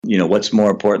what's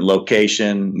more important,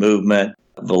 location, movement,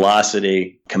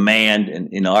 velocity, command.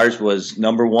 And ours was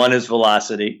number one is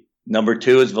velocity. Number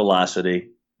two is velocity.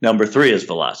 Number three is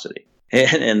velocity.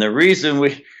 And the reason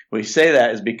we say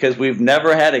that is because we've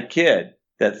never had a kid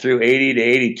that threw 80 to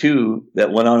 82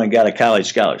 that went on and got a college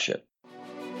scholarship.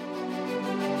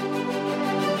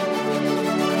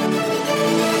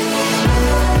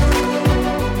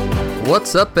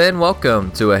 What's up and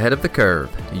welcome to Ahead of the Curve,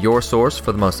 your source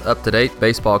for the most up-to-date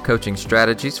baseball coaching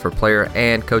strategies for player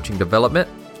and coaching development.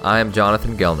 I am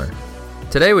Jonathan Gellner.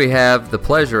 Today we have the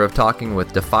pleasure of talking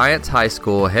with Defiance High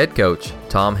School head coach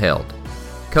Tom Held.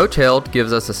 Coach Held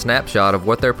gives us a snapshot of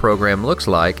what their program looks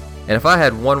like, and if I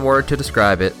had one word to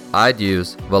describe it, I'd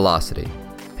use velocity.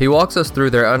 He walks us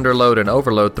through their underload and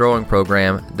overload throwing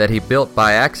program that he built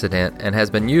by accident and has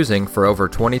been using for over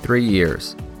 23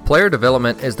 years. Player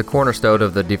development is the cornerstone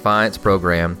of the Defiance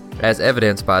program, as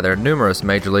evidenced by their numerous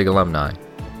Major League alumni.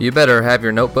 You better have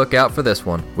your notebook out for this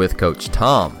one with Coach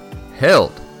Tom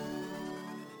Held.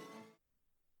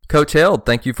 Coach Held,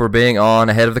 thank you for being on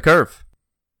Ahead of the Curve.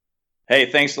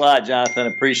 Hey, thanks a lot, Jonathan.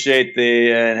 Appreciate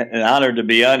an honor to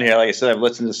be on here. Like I said, I've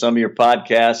listened to some of your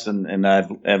podcasts and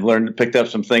I've learned, picked up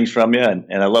some things from you, and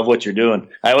I love what you're doing.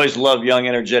 I always love young,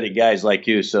 energetic guys like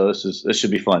you, so this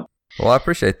should be fun. Well, I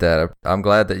appreciate that. I'm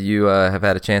glad that you have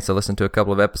had a chance to listen to a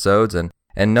couple of episodes, and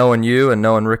knowing you and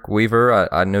knowing Rick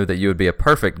Weaver, I knew that you would be a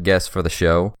perfect guest for the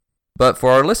show. But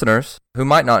for our listeners who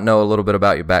might not know a little bit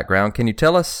about your background, can you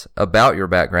tell us about your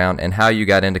background and how you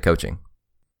got into coaching?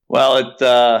 Well, it's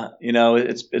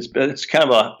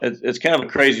kind of a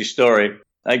crazy story.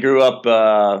 I grew up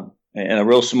in a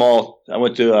real small. I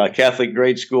went to a Catholic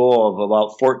grade school of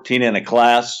about 14 in a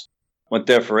class. Went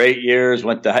there for 8 years,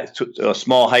 went to a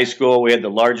small high school. We had the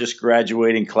largest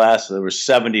graduating class. There were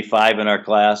 75 in our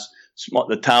class,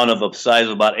 the town of a size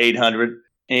of about 800.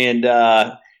 And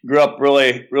grew up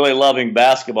really, really loving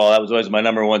basketball. That was always my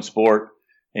number one sport.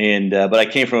 But I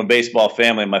came from a baseball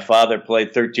family. My father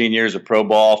played 13 years of pro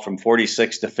ball from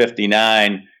 46 to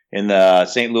 59 in the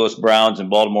St. Louis Browns and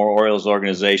Baltimore Orioles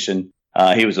organization.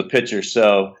 He was a pitcher.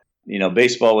 So,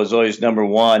 baseball was always number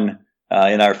one.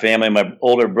 In our family. My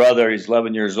older brother, he's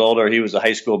 11 years older. He was a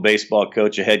high school baseball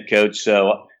coach, a head coach.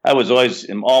 So I was always,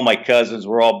 and all my cousins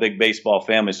were all big baseball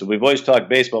families. So we've always talked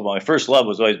baseball, but my first love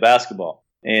was always basketball.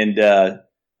 And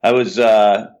I was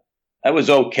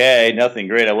okay, nothing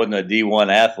great. I wasn't a D1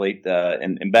 athlete.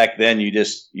 And back then you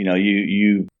just,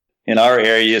 you in our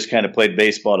area, you just kind of played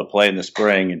baseball to play in the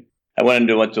spring. And I went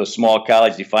to a small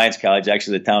college, Defiance College,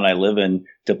 actually the town I live in,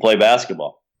 to play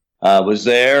basketball. Was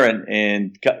there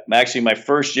and actually my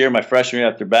first year, my freshman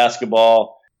year after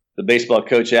basketball, the baseball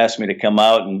coach asked me to come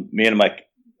out, and me and my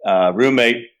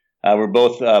roommate were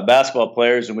both basketball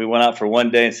players, and we went out for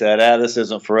one day and said, this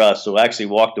isn't for us. So I actually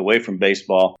walked away from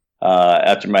baseball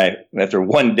after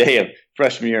one day of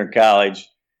freshman year in college.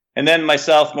 And then my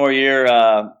sophomore year,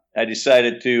 I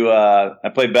decided I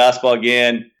played basketball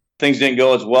again. Things didn't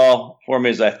go as well for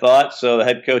me as I thought, so the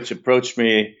head coach approached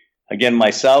me again my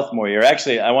sophomore year.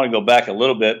 Actually, I want to go back a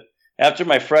little bit. After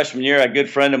my freshman year, a good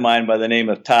friend of mine by the name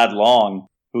of Todd Long,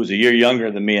 who was a year younger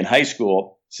than me in high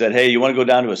school, said, hey, you want to go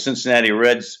down to a Cincinnati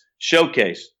Reds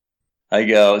showcase? I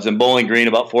go, it's in Bowling Green,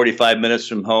 about 45 minutes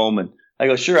from home. And I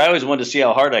go, sure, I always wanted to see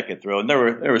how hard I could throw. And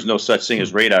there was no such thing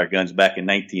as radar guns back in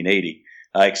 1980,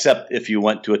 except if you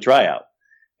went to a tryout.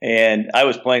 And I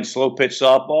was playing slow pitch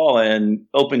softball and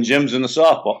open gyms in the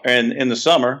softball and in the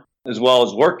summer, as well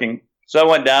as working. So I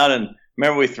went down and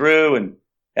remember we threw, and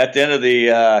at the end of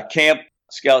the camp,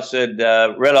 scout said,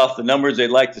 read off the numbers they'd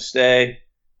like to stay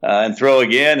and throw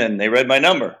again, and they read my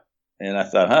number. And I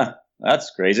thought,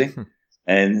 that's crazy.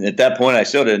 And at that point, I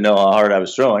still didn't know how hard I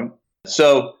was throwing.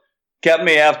 So kept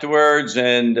me afterwards,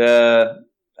 and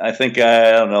I think,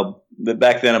 I don't know,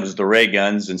 back then it was the ray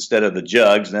guns instead of the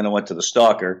jugs, and then I went to the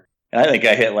stalker. And I think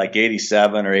I hit like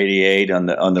 87 or 88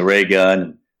 on the ray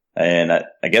gun. And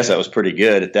I guess I was pretty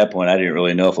good at that point. I didn't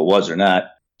really know if it was or not.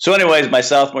 So anyways, my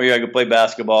sophomore year, I could play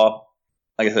basketball.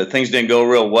 Like I said, things didn't go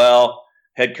real well.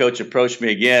 Head coach approached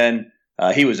me again.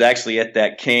 He was actually at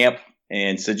that camp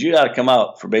and said, you got to come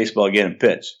out for baseball again and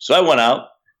pitch. So I went out.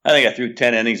 I think I threw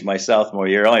 10 innings my sophomore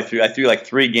year. I threw like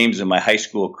 3 games in my high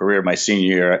school career, my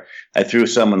senior year. I threw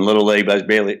some in Little League, but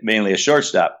I was mainly a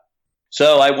shortstop.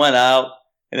 So I went out.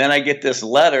 And then I get this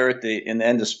letter in the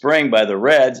end of spring by the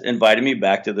Reds inviting me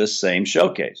back to this same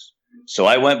showcase. So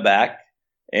I went back,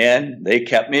 and they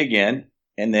kept me again.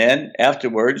 And then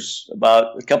afterwards,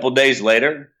 about a couple of days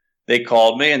later, they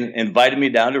called me and invited me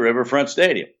down to Riverfront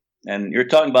Stadium. And you're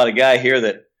talking about a guy here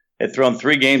that had thrown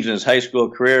 3 games in his high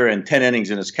school career and 10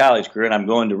 innings in his college career, and I'm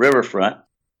going to Riverfront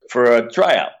for a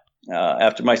tryout.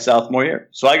 after my sophomore year.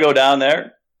 So I go down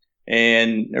there,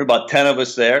 and there were about 10 of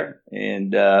us there.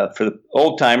 And for the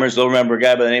old timers, they'll remember a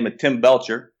guy by the name of Tim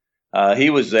Belcher. He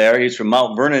was there. He's from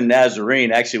Mount Vernon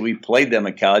Nazarene. Actually, we played them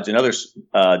in college, another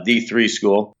D3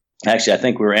 school. Actually, I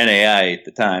think we were NAI at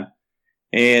the time.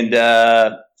 And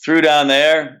threw down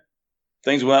there.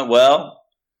 Things went well.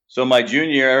 So my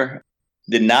junior year,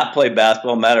 did not play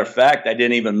basketball. Matter of fact, I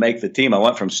didn't even make the team. I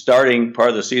went from starting part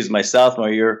of the season my sophomore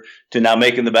year to now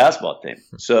making the basketball team.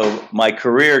 So my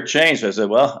career changed. I said,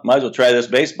 well, I might as well try this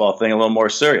baseball thing a little more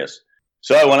serious.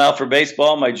 So I went out for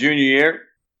baseball my junior year,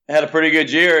 had a pretty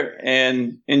good year.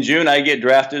 And in June, I get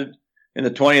drafted in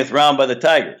the 20th round by the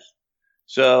Tigers.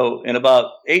 So in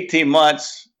about 18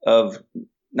 months of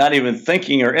not even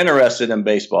thinking or interested in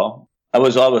baseball, I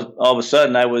was all of a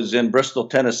sudden I was in Bristol,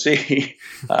 Tennessee,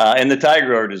 in the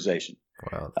Tiger organization.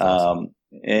 Wow, that's awesome.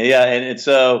 And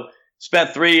so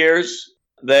spent 3 years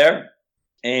there,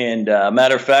 and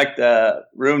matter of fact,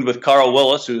 roomed with Carl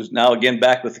Willis, who's now again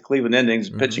back with the Cleveland Indians,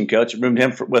 pitching coach.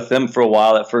 Roomed with him for a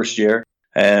while that first year,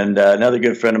 and another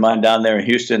good friend of mine down there in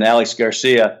Houston, Alex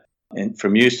Garcia,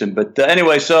 from Houston. But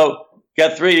anyway, so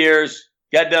got 3 years,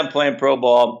 got done playing pro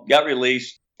ball, got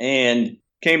released, and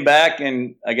came back,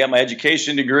 and I got my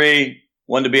education degree,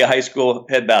 wanted to be a high school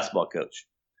head basketball coach.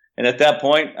 And at that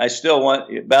point,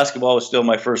 basketball was still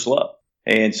my first love.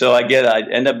 And so I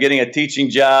end up getting a teaching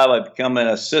job. I become an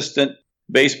assistant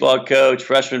baseball coach,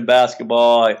 freshman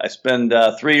basketball. I spend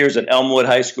 3 years at Elmwood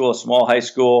High School, a small high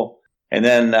school. And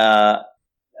then I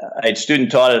had student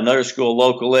taught at another school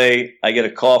locally. I get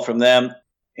a call from them,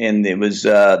 and it was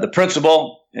the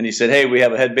principal. And he said, hey, we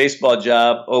have a head baseball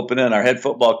job opening. Our head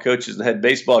football coach is the head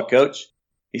baseball coach.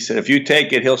 He said, if you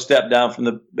take it, he'll step down from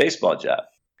the baseball job.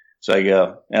 So I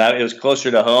go, and it was closer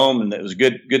to home, and it was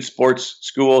good sports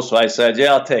school. So I said,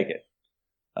 yeah, I'll take it.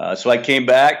 So I came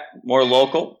back, more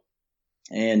local.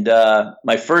 And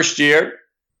my first year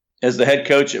as the head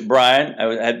coach at Bryan,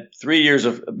 I had 3 years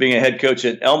of being a head coach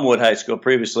at Elmwood High School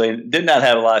previously, and did not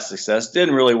have a lot of success.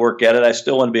 Didn't really work at it. I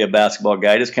still want to be a basketball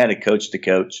guy, just kind of coach to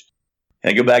coach. And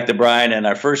I go back to Bryan, and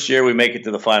our first year we make it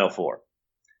to the Final Four.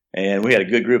 And we had a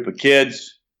good group of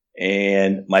kids,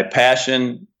 and my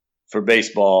passion for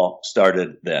baseball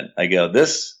started then. I go,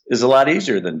 this is a lot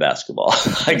easier than basketball.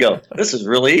 I go, this is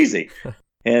really easy.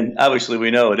 And obviously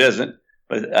we know it isn't,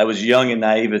 but I was young and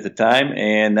naive at the time,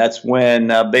 and that's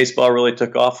when baseball really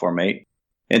took off for me.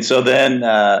 And so then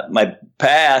my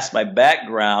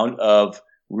background of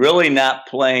really not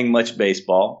playing much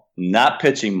baseball, not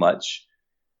pitching much,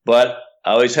 but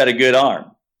I always had a good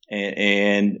arm,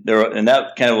 and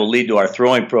that kind of will lead to our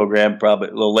throwing program probably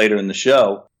a little later in the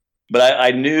show. But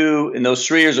I knew in those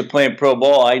 3 years of playing pro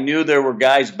ball, I knew there were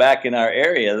guys back in our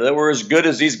area that were as good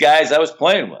as these guys I was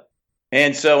playing with.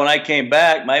 And so when I came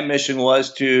back, my mission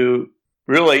was to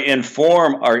really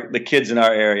inform the kids in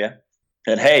our area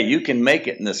that, hey, you can make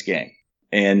it in this game,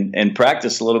 and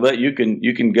practice a little bit. You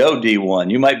can go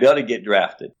D1. You might be able to get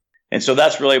drafted. And so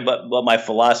that's really what my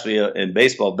philosophy in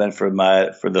baseball has been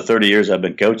for the 30 years I've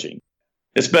been coaching.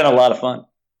 It's been a lot of fun.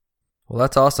 Well,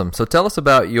 that's awesome. So tell us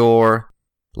about your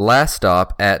last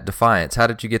stop at Defiance. How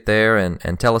did you get there?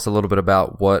 And tell us a little bit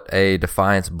about what a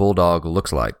Defiance Bulldog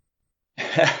looks like.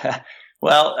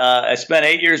 Well, I spent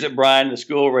 8 years at Bryan, the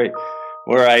school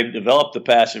where I developed the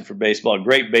passion for baseball, a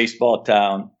great baseball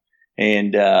town.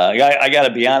 And I got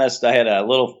to be honest,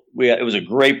 it was a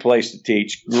great place to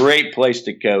teach, great place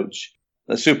to coach.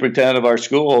 The superintendent of our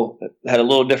school had a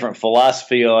little different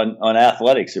philosophy on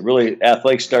athletics.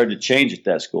 Athletics started to change at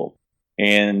that school.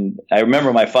 And I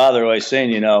remember my father always saying,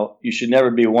 you should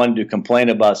never be one to complain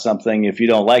about something. If you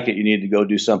don't like it, you need to go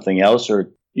do something else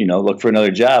or, look for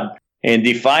another job. And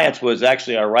Defiance was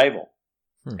actually our rival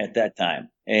at that time.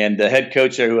 And the head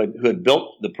coach there who had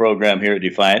built the program here at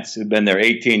Defiance, who'd been there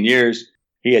 18 years,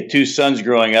 he had two sons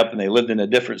growing up, and they lived in a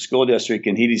different school district,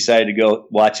 and he decided to go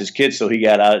watch his kids, so he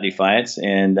got out of Defiance.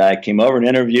 And I came over and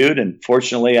interviewed, and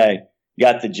fortunately I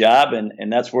got the job,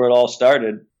 and that's where it all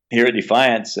started here at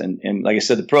Defiance. And like I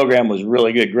said, the program was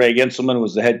really good. Greg Inselman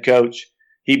was the head coach.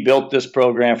 He built this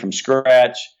program from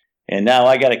scratch, and now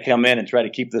I got to come in and try to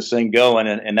keep this thing going,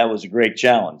 and that was a great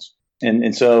challenge.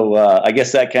 And so I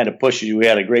guess that kind of pushes you. We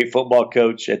had a great football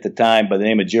coach at the time by the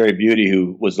name of Jerry Beauty,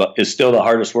 who is still the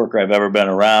hardest worker I've ever been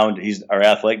around. He's our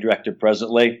athletic director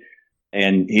presently,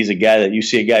 and he's a guy that you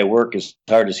see a guy work as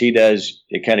hard as he does,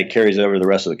 it kind of carries over the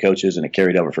rest of the coaches, and it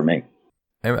carried over for me.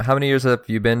 And how many years have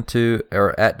you been to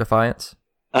or at Defiance?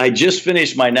 I just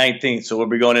finished my 19th, so we'll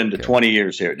be going into 20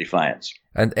 years here at Defiance.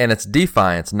 And it's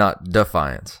Defiance, not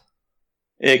Defiance.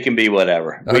 It can be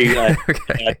whatever. Okay.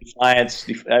 Defiance.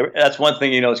 That's one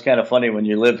thing, it's kind of funny when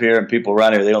you live here and people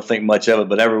around here, they don't think much of it.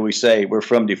 But whenever we say we're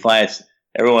from Defiance,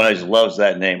 everyone always loves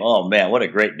that name. Oh, man, what a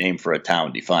great name for a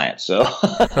town, Defiance. So,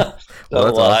 Well,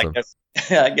 that's awesome.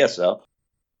 I guess so.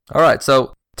 All right,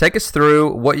 so take us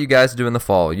through what you guys do in the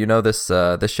fall. This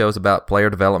show is about player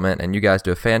development, and you guys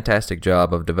do a fantastic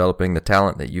job of developing the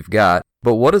talent that you've got.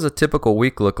 But what does a typical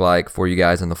week look like for you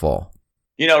guys in the fall?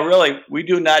 Really, we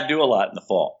do not do a lot in the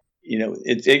fall.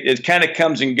 It kind of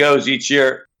comes and goes each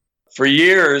year. For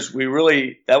years,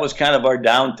 that was kind of our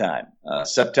downtime,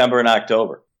 September and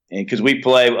October. And because we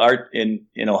play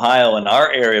in Ohio, in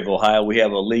our area of Ohio, we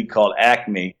have a league called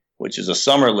Acme, which is a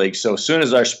summer league. So as soon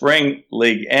as our spring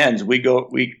league ends,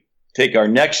 we take our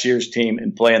next year's team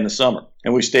and play in the summer,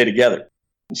 and we stay together.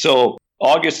 So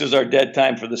August is our dead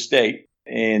time for the state.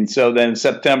 And so then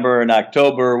September and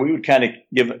October, we would kind of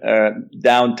give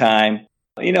downtime.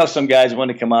 Some guys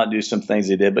want to come out and do some things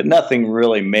they did, but nothing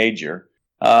really major.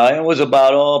 It was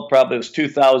about, probably it was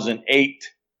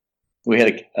 2008. We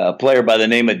had a player by the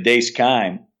name of Dace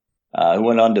Kime, who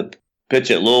went on to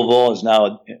pitch at Louisville, is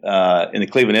now in the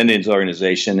Cleveland Indians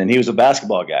organization, and he was a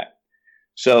basketball guy.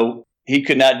 So he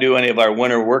could not do any of our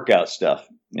winter workout stuff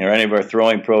or any of our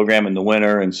throwing program in the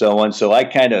winter and so on. So I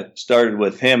kind of started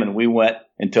with him, and we went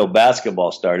until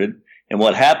basketball started. And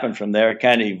what happened from there, it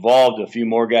kind of evolved to a few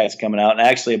more guys coming out, and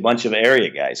actually a bunch of area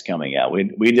guys coming out.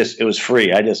 It was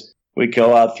free. We'd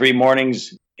go out 3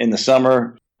 mornings in the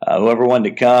summer, whoever wanted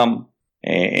to come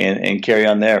and carry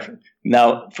on there.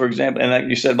 Now, for example, and like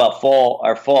you said about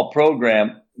our fall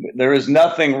program, there is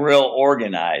nothing real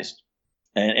organized.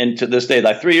 And to this day,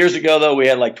 like 3 years ago, though, we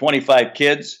had like 25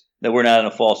 kids that were not in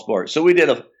a fall sport. So we did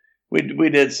one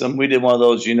of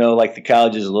those, like the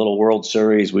college's little World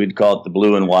Series. We'd call it the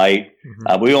blue and white.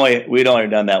 Mm-hmm. We'd only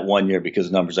done that 1 year because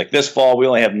of numbers. Like this fall, we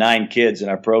only have 9 kids in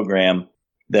our program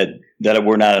that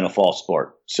were not in a fall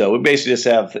sport. So we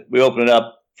basically we open it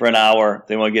up for an hour.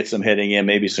 They want to get some hitting in,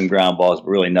 maybe some ground balls, but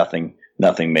really nothing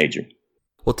major.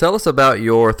 Well, tell us about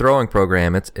your throwing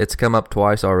program. It's come up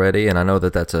twice already, and I know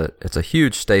that it's a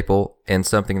huge staple and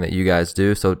something that you guys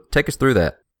do. So take us through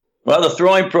that. Well, the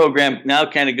throwing program now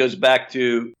kind of goes back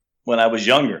to when I was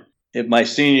younger. In my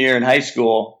senior year in high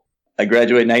school, I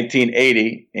graduated in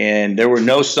 1980, and there were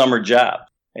no summer jobs.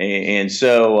 And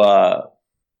so,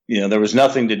 there was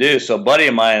nothing to do. So a buddy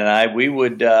of mine and I,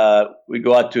 we'd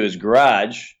go out to his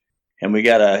garage, and we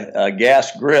got a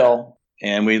gas grill,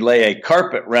 and we lay a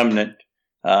carpet remnant,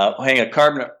 hang a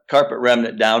carpet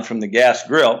remnant down from the gas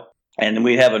grill, and then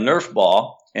we'd have a Nerf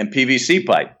ball and PVC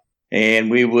pipe, and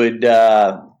we would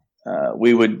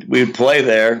play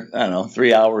there. I don't know,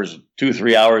 3 hours,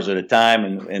 2-3 hours at a time,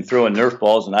 and throwing Nerf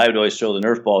balls. And I would always throw the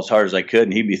Nerf ball as hard as I could,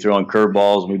 and he'd be throwing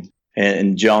curveballs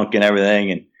and junk and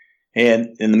everything.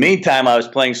 And in the meantime, I was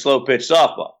playing slow pitch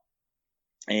softball,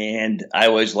 and I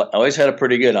always had a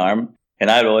pretty good arm,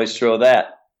 and I'd always throw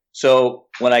that. So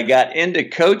when I got into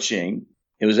coaching,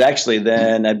 it was actually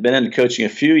then I'd been into coaching a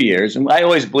few years, and I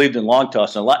always believed in long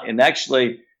toss a lot. And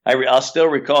actually, I'll still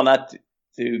recall, not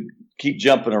to keep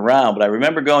jumping around, but I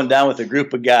remember going down with a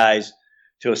group of guys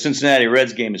to a Cincinnati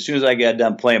Reds game as soon as I got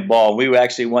done playing ball. We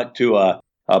actually went to a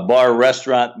bar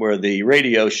restaurant where the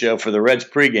radio show for the Reds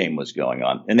pregame was going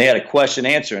on, and they had a question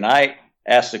answer, and I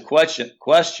asked the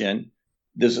question: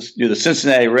 do the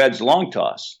Cincinnati Reds long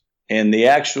toss? And the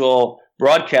actual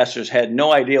broadcasters had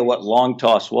no idea what long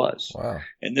toss was. Wow.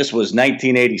 And this was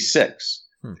 1986.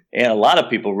 And a lot of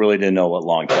people really didn't know what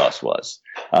long toss was.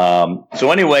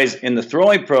 So anyways, in the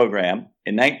throwing program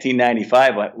in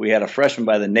 1995, we had a freshman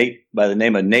by the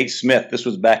name of Nate Smith. This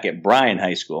was back at Bryan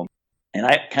High School. And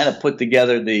I kind of put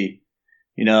together I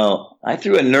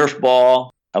threw a Nerf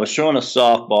ball, I was throwing a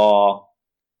softball,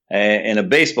 and a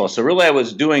baseball. So really I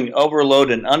was doing overload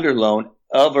and underload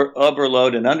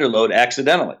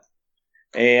accidentally.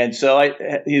 And so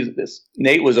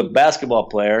Nate was a basketball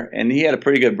player, and he had a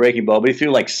pretty good breaking ball, but he threw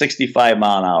like 65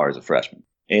 mile an hour as a freshman.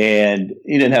 And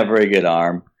he didn't have a very good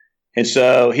arm. And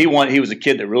so he was a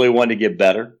kid that really wanted to get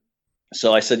better.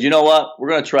 So I said, you know what? We're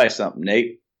going to try something,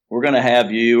 Nate. We're going to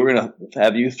have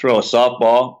you throw a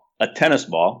softball, a tennis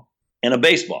ball, and a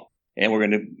baseball. And we're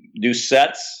going to do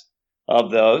sets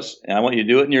of those. And I want you to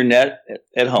do it in your net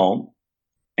at home.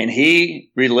 And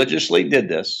he religiously did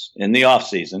this in the off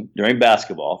season during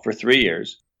basketball for 3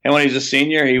 years. And when he was a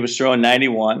senior, he was throwing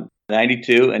 91,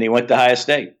 92, and he went to Ohio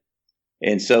State.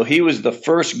 And so he was the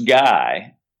first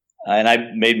guy, and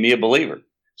I made me a believer.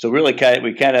 So really,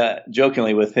 we kind of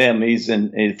jokingly with him, he's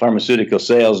in pharmaceutical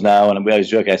sales now, and we always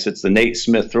joke, I said, it's the Nate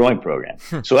Smith throwing program.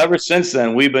 So ever since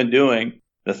then, we've been doing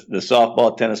the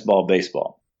softball, tennis ball,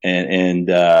 baseball. And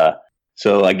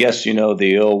So I guess,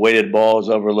 the old weighted balls,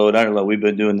 overload, underload, we've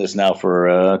been doing this now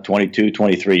for 22,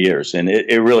 23 years, and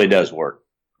it really does work.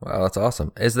 Wow, that's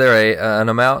awesome. Is there an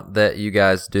amount that you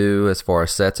guys do as far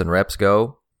as sets and reps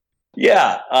go?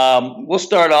 Yeah, we'll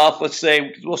start off. Let's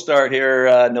say we'll start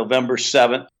here November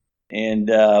 7th, and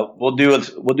we'll do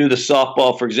the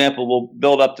softball. For example, we'll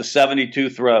build up to 72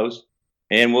 throws,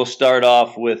 and we'll start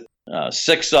off with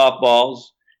 6 softballs,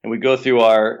 and we go through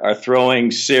our throwing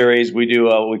series. We do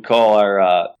what we call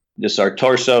our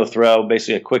torso throw,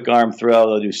 basically a quick arm throw.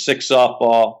 They'll do 6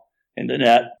 softball in the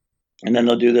net, and then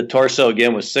they'll do the torso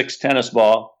again with 6 tennis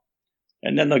ball,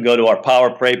 and then they'll go to our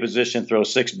power play position, throw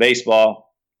 6 baseball.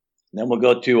 Then we'll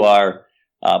go to our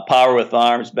power with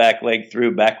arms, back leg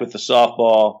through, back with the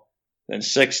softball, then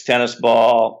 6 tennis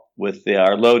ball with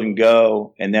our load and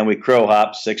go, and then we crow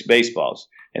hop 6 baseballs.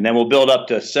 And then we'll build up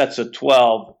to sets of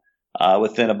 12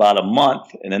 within about a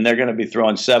month, and then they're going to be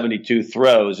throwing 72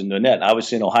 throws in the net.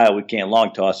 Obviously, in Ohio, we can't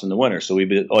long toss in the winter, so we've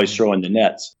been always throwing the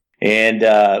nets. And,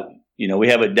 we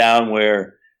have it down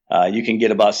where you can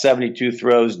get about 72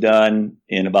 throws done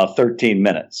in about 13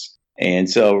 minutes. And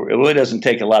so it really doesn't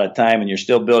take a lot of time, and you're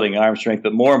still building arm strength.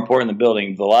 But more important than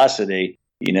building velocity,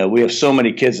 we have so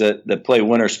many kids that play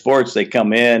winter sports. They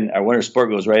come in, our winter sport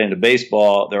goes right into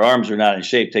baseball. Their arms are not in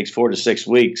shape. It takes 4 to 6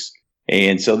 weeks.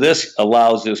 And so this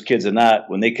allows those kids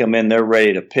when they come in, they're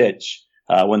ready to pitch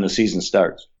when the season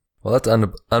starts. Well,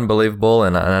 that's unbelievable,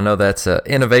 and I know that's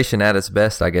innovation at its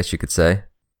best, I guess you could say.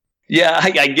 Yeah,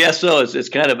 I guess so. It's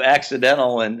kind of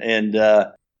accidental, and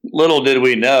little did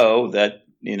we know that,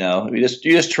 you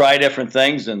just try different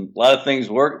things, and a lot of things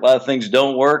work, a lot of things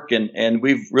don't work, and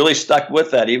we've really stuck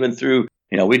with that even through,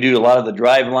 we do a lot of the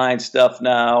drive line stuff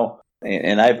now,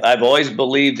 and I've always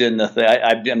believed in the thing.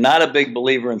 I'm not a big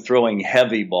believer in throwing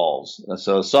heavy balls.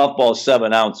 So softball is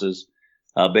 7 ounces,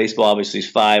 baseball obviously is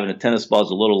 5, and a tennis ball is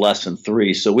a little less than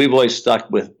 3. So we've always stuck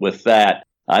with that.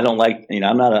 I don't like,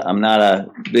 I'm not a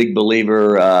big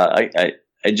believer. I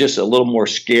just a little more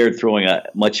scared throwing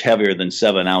much heavier than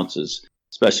 7 ounces.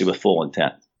 Especially with full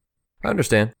intent. I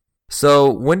understand. So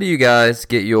when do you guys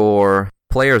get your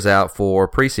players out for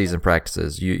preseason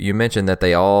practices? You mentioned that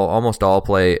they almost all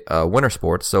play winter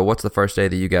sports. So what's the first day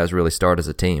that you guys really start as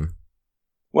a team?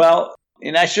 Well,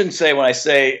 and I shouldn't say when I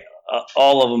say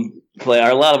all of them play,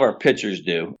 a lot of our pitchers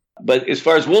do. But as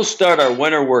far as we'll start our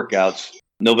winter workouts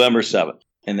November 7th,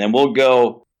 and then we'll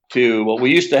go to what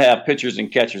we used to have pitchers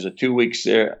and catchers, a 2-week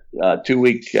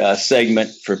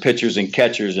segment for pitchers and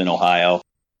catchers in Ohio.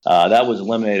 That was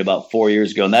eliminated about 4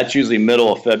 years ago, and that's usually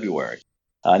middle of February.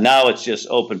 Now it's just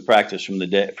open practice from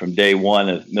day one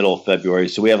of middle of February.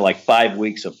 So we have like 5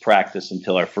 weeks of practice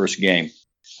until our first game.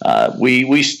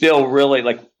 We still really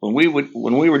like when we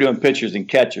were doing pitchers and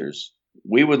catchers,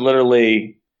 we would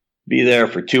literally be there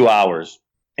for 2 hours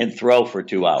and throw for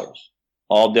 2 hours,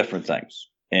 all different things.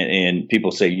 And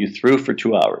people say, you threw for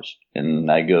 2 hours.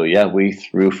 And I go, yeah, we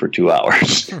threw for 2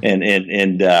 hours. and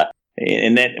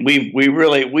then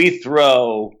we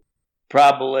throw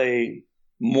probably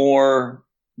more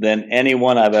than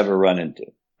anyone I've ever run into.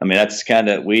 I mean, that's kind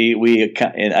of,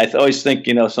 and I always think,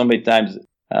 so many times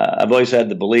I've always had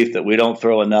the belief that we don't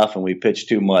throw enough and we pitch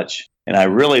too much. And I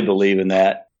really believe in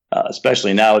that,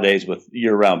 especially nowadays with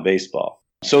year-round baseball.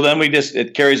 So then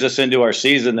it carries us into our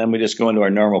season. Then we just go into our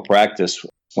normal practice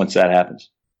once that happens.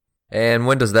 And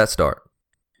when does that start?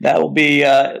 That will be,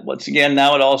 once again,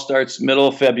 now it all starts middle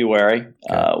of February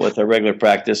with our regular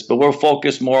practice. But we'll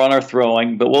focus more on our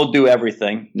throwing, but we'll do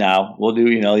everything now. We'll do,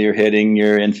 your hitting,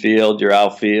 your infield, your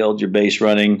outfield, your base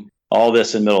running, all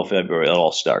this in middle of February. It'll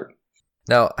all start.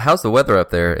 Now, how's the weather up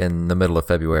there in the middle of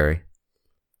February?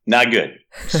 Not good.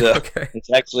 So okay.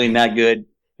 It's actually not good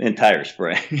the entire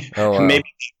spring. Oh, wow. Maybe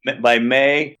by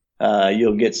May,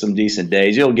 you'll get some decent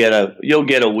days. You'll get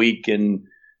a week in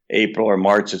April or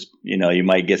March. You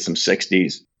might get some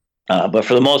 60s. But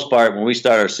for the most part, when we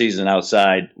start our season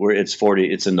outside,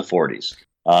 it's in the 40s.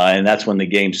 And that's when the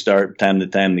games start. Time to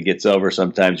time it gets over.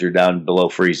 Sometimes you're down below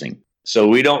freezing. So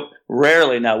we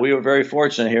were very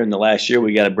fortunate here in the last year.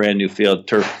 We got a brand new field,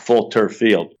 full turf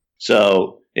field.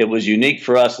 So it was unique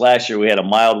for us last year. We had a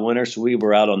mild winter, so we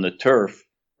were out on the turf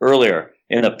earlier.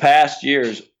 In the past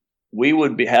years, we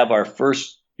would have our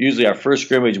first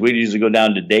scrimmage. We'd usually go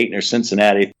down to Dayton or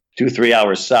Cincinnati, 2-3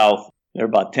 hours south. They're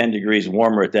about 10 degrees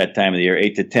warmer at that time of the year,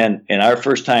 8 to 10. And our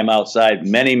first time outside,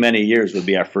 many, many years, would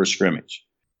be our first scrimmage.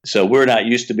 So we're not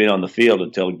used to being on the field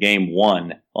until game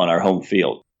 1 on our home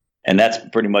field. And that's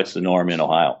pretty much the norm in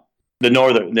Ohio.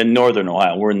 Northern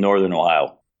Ohio. We're in northern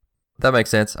Ohio. That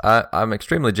makes sense. I'm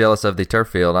extremely jealous of the turf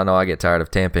field. I know I get tired of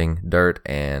tamping dirt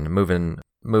and moving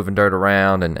dirt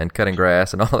around and cutting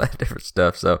grass and all that different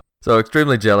stuff. So So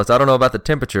extremely jealous. I don't know about the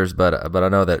temperatures, but I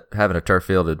know that having a turf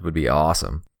field would be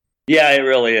awesome. Yeah, it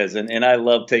really is. And I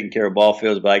love taking care of ball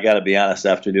fields, but I got to be honest,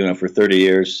 after doing it for 30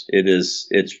 years,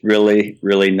 it's really,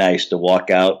 really nice to walk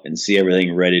out and see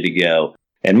everything ready to go.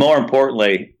 And more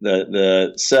importantly,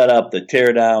 the setup, the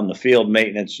tear down, the field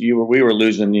maintenance, we were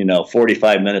losing,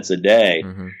 45 minutes a day.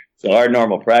 Mm-hmm. So our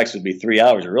normal practice would be 3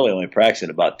 hours. We're really only practicing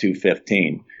about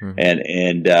 2:15. Mm-hmm.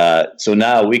 And so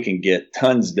now we can get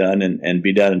tons done and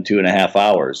be done in 2.5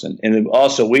 hours. And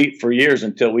also for years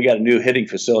until we got a new hitting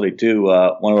facility too,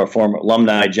 one of our former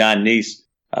alumni, John Neese,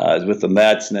 is with the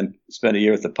Mets and then spent a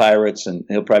year with the Pirates, and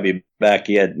he'll probably be back.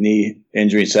 He had knee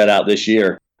injury set out this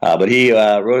year. But he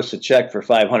wrote us a check for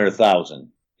 $500,000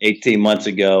 18 months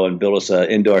ago and built us an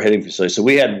indoor hitting facility. So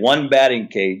we had one batting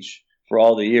cage for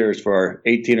all the years, for our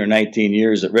 18 or 19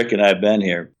 years that Rick and I have been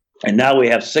here. And now we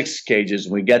have 6 cages.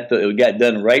 We got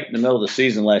done right in the middle of the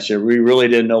season last year. We really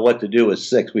didn't know what to do with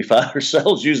 6. We found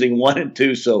ourselves using 1 and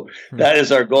 2. So that is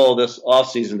our goal this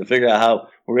offseason, to figure out how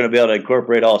we're going to be able to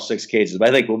incorporate all 6 cages. But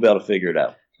I think we'll be able to figure it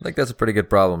out. I think that's a pretty good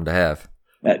problem to have.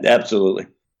 Absolutely.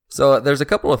 So there's a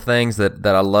couple of things that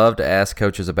I love to ask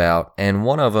coaches about, and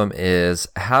one of them is,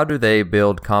 how do they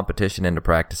build competition into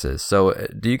practices? So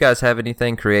do you guys have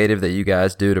anything creative that you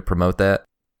guys do to promote that?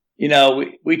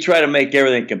 We try to make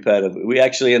everything competitive. We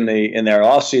actually in our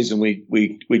off season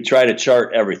we try to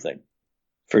chart everything.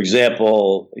 For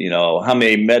example, how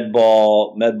many med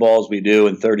balls we do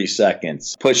in 30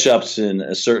 seconds, push-ups in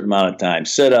a certain amount of time,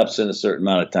 sit-ups in a certain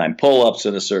amount of time, pull-ups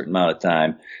in a certain amount of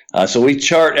time. So we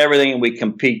chart everything and we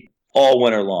compete all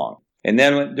winter long. And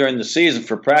then during the season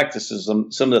for practices,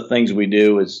 some of the things we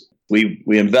do is we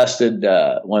invested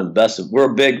one of the best.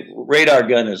 We're a big radar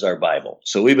gun is our Bible.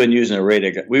 So we've been using a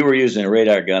radar gun. We were using a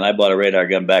radar gun. I bought a radar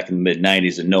gun back in the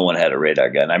mid-'90s, and no one had a radar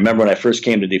gun. I remember when I first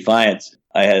came to Defiance,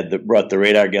 I had brought the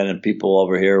radar gun, and people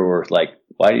over here were like,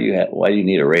 "Why do you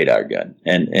need a radar gun?"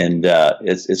 And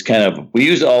it's kind of, we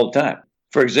use it all the time.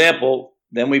 For example,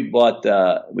 then we got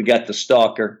the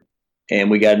Stalker, and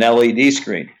we got an LED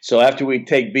screen. So after we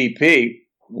take BP,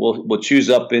 we'll choose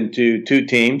up into 2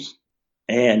 teams,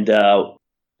 and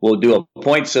we'll do a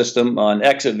point system on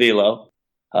exit velo.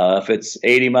 If it's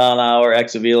 80 mile an hour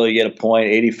exit velo, you get a point.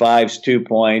 85's 2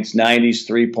 points. 90's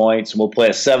 3 points. And we'll play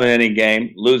a 7-inning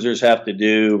game. Losers have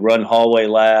to run hallway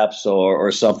laps or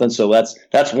something. So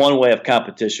that's one way of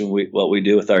competition. What we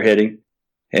do with our hitting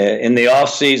in the off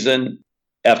season.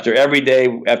 Every day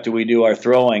after we do our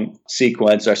throwing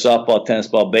sequence, our softball, tennis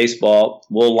ball, baseball,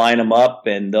 we'll line them up,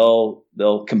 and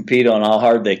they'll compete on how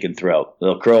hard they can throw.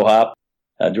 They'll crow hop.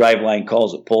 Driveline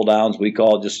calls it pull downs. We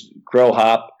call it just crow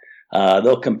hop.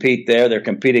 They'll compete there. They're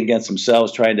competing against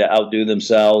themselves, trying to outdo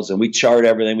themselves. And we chart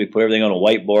everything. We put everything on a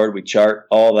whiteboard. We chart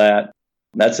all that.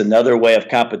 That's another way of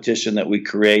competition that we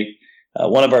create.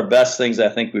 One of our best things I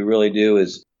think we really do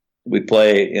is we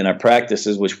play in our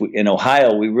practices, which in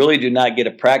Ohio, we really do not get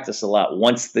to practice a lot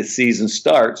once the season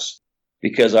starts,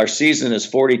 because our season is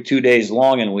 42 days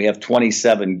long and we have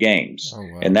 27 games. Oh,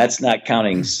 wow. And that's not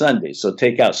counting Sundays. So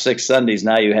take out 6 Sundays.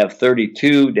 Now you have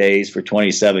 32 days for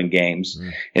 27 games.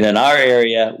 And in our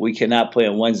area, we cannot play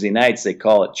on Wednesday nights. They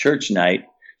call it church night.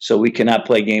 So we cannot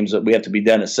play games. We have to be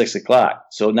done at 6 o'clock.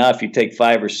 So now if you take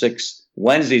 5 or 6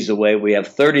 Wednesdays away, we have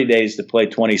 30 days to play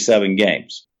 27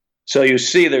 games. So you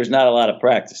see there's not a lot of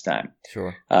practice time.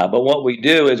 Sure. But what we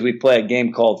do is we play a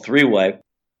game called 3-way.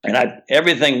 And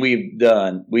everything we've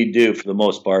done, we do for the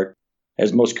most part,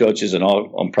 as most coaches and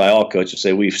probably all coaches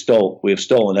say, we've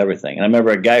stolen everything. And I remember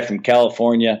a guy from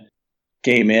California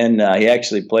came in. He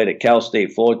actually played at Cal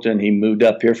State Fullerton. He moved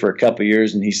up here for a couple of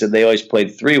years, and he said they always played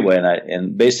 3-way.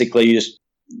 And basically you just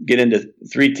get into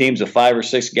 3 teams of 5 or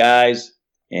 6 guys,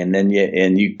 and then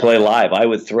you play live.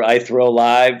 I throw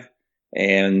live.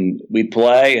 And we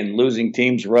play, and losing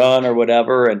teams run or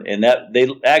whatever, and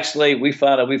that we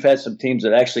found out we've had some teams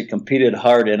that actually competed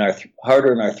harder in our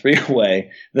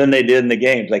 3-way than they did in the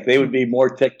games. Like they would be more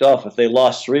ticked off if they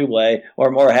lost 3-way,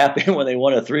 or more happy when they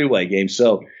won a 3-way game.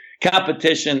 So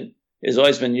competition has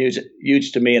always been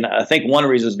huge to me, and I think one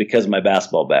reason is because of my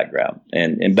basketball background.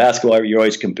 And in basketball, you're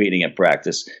always competing in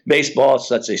practice. Baseball is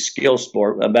such a skill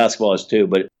sport. Basketball is too,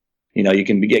 but you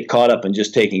can get caught up in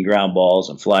just taking ground balls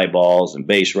and fly balls and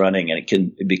base running, and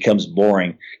it becomes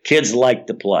boring. Kids like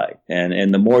to play,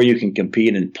 and the more you can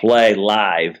compete and play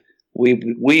live,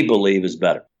 we believe is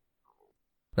better.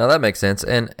 Now that makes sense.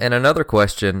 And another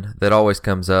question that always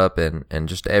comes up in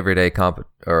just everyday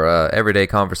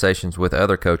conversations with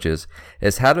other coaches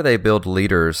is, how do they build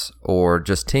leaders or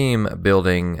just team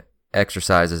building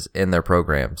exercises in their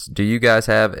programs? Do you guys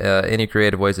have any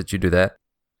creative ways that you do that?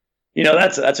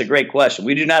 That's a great question.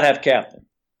 We do not have captain.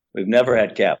 We've never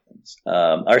had captains.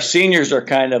 Our seniors are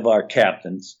kind of our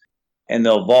captains, and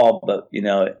they'll evolve. But,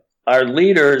 our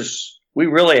leaders, we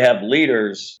really have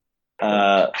leaders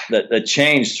that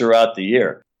change throughout the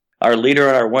year. Our leader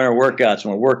in our winter workouts,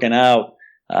 when we're working out,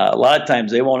 a lot of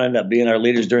times they won't end up being our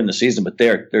leaders during the season, but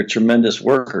they're tremendous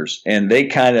workers, and they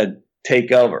kind of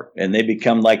take over, and they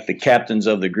become like the captains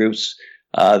of the groups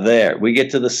there. We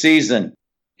get to the season,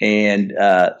 and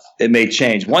it may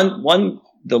change. One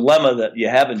dilemma that you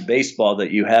have in baseball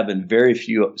that you have in very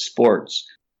few sports,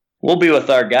 we'll be with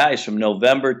our guys from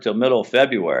November till middle of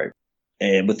February,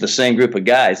 and with the same group of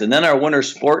guys. And then our winter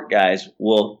sport guys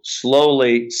will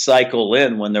slowly cycle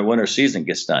in when their winter season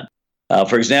gets done.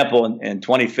 For example, in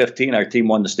 2015, our team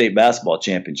won the state basketball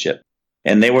championship,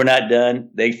 and they were not done.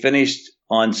 They finished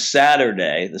on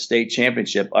Saturday, the state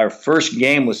championship. Our first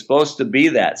game was supposed to be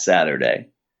that Saturday,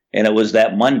 and it was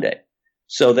that Monday.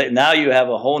 So that now you have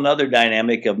a whole nother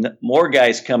dynamic of more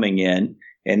guys coming in,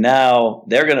 and now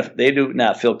they do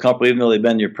not feel comfortable, even though they've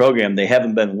been in your program, they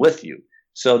haven't been with you.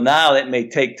 So now it may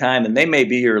take time, and they may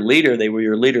be your leader. They were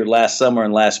your leader last summer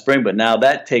and last spring, but now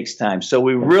that takes time. So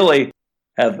we really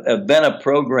have been a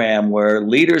program where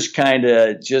leaders kind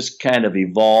of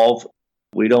evolve.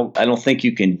 I don't think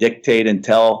you can dictate and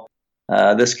tell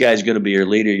this guy's going to be your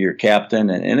leader, your captain,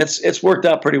 and it's worked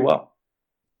out pretty well.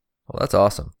 Well, that's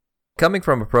awesome. Coming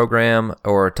from a program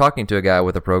or talking to a guy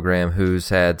with a program who's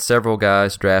had several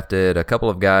guys drafted, a couple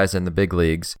of guys in the big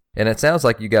leagues, and it sounds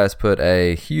like you guys put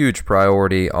a huge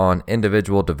priority on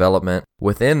individual development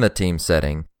within the team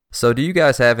setting. So do you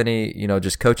guys have any,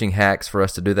 just coaching hacks for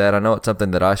us to do that? I know it's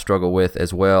something that I struggle with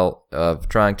as well, of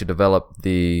trying to develop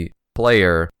the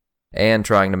player and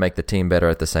trying to make the team better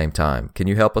at the same time. Can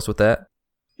you help us with that?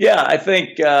 Yeah, I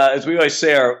think, as we always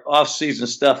say, our off-season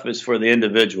stuff is for the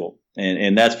individual,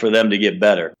 and that's for them to get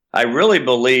better. I really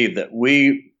believe that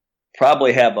we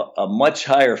probably have a much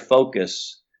higher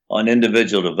focus on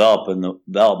individual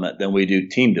development than we do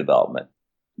team development.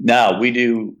 Now, we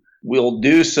do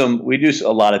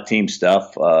a lot of team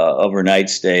stuff, overnight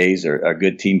stays or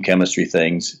good team chemistry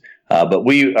things, but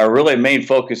our really main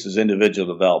focus is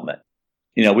individual development.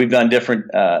 We've done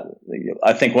different.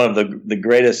 I think one of the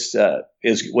greatest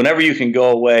is whenever you can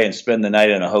go away and spend the night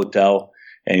in a hotel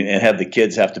and have the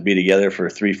kids have to be together for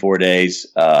 3-4 days.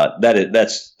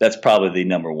 That's probably the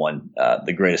number one,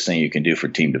 the greatest thing you can do for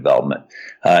team development.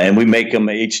 And we make them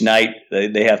each night.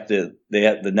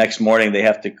 The next morning they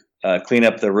have to clean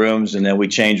up their rooms, and then we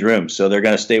change rooms. So they're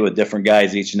going to stay with different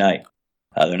guys each night.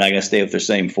 They're not going to stay with their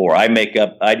same four. I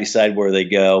decide where they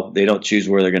go. They don't choose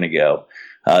where they're going to go.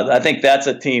 I think that's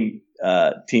a team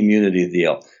unity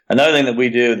deal. Another thing that we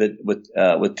do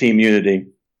with team unity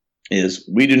is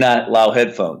we do not allow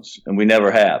headphones, and we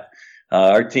never have.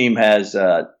 Our team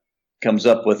comes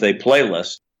up with a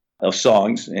playlist of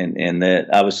songs, and that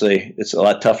obviously it's a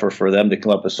lot tougher for them to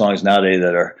come up with songs nowadays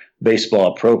that are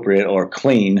baseball appropriate or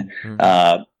clean.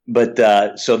 Mm-hmm.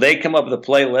 But so they come up with a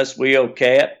playlist, we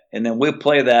okay it, and then we'll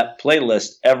play that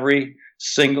playlist every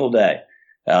single day.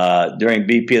 During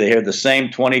BP, they hear the same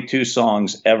 22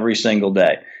 songs every single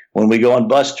day. When we go on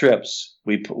bus trips,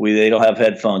 they don't have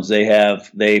headphones. We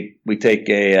have what we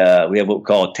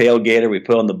call a tailgater. We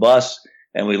put on the bus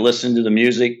and we listen to the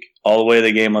music all the way to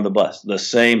the game on the bus. The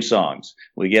same songs.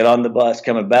 We get on the bus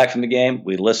coming back from the game.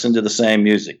 We listen to the same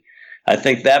music. I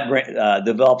think that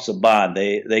develops a bond.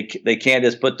 They can't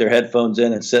just put their headphones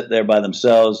in and sit there by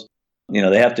themselves.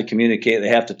 They have to communicate. They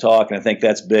have to talk, and I think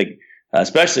that's big.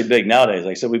 Especially big nowadays.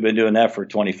 Like I said, we've been doing that for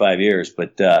 25 years.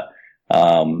 But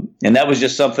and that was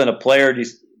just something a player.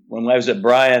 When I was at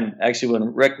Bryan, actually,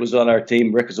 when Rick was on our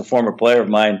team, Rick was a former player of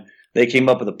mine. They came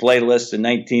up with a playlist in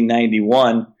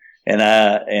 1991,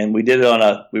 and we did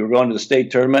it we were going to the state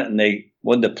tournament, and they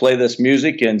wanted to play this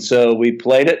music, and so we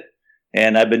played it,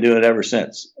 and I've been doing it ever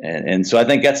since. And so I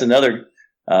think that's another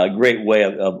great way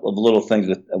of little things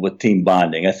with team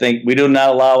bonding. I think we do not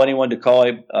allow anyone to call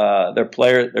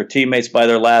their teammates by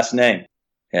their last name.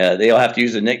 They all have to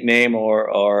use a nickname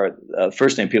or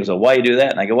first name. People say, "Why do you do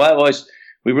that?" And I go, "Well,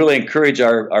 we really encourage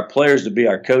our players to be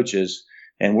our coaches,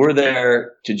 and we're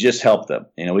there to just help them.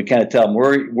 We kind of tell them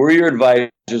we're your advisors.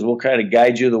 We'll kind of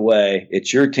guide you the way.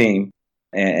 It's your team,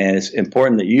 and it's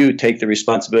important that you take the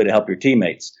responsibility to help your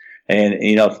teammates.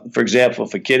 And for example,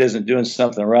 if a kid isn't doing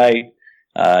something right,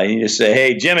 you just say,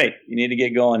 "Hey, Jimmy, you need to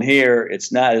get going here."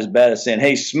 It's not as bad as saying,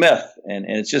 "Hey, Smith," and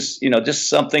it's just just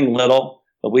something little.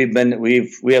 But we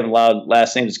haven't allowed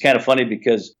last names. It's kind of funny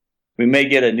because we may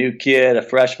get a new kid, a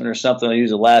freshman or something, to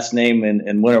use a last name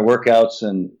in winter workouts,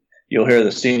 and you'll hear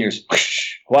the seniors,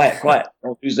 quiet,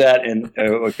 don't use that. And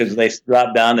because they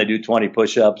drop down, they do 20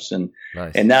 push-ups. And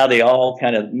Nice. and now they all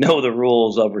kind of know the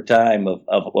rules over time of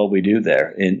what we do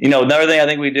there. And, another thing I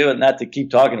think we do, and not to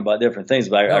keep talking about different things,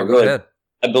 but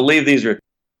I believe these are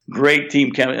great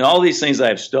team chemistry. And all these things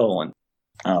I've stolen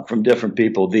from different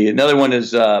people. Another one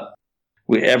is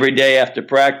every day after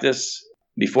practice,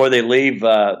 before they leave,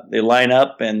 they line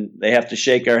up and they have to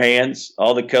shake our hands,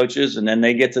 all the coaches, and then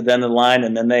they get to the end of the line,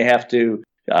 and then they have to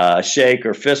shake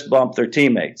or fist bump their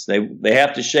teammates. They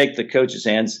have to shake the coach's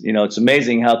hands. It's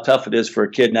amazing how tough it is for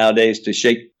a kid nowadays to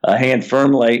shake a hand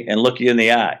firmly and look you in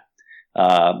the eye.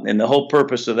 And the whole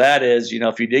purpose of that is,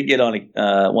 if you did get on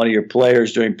one of your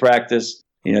players during practice,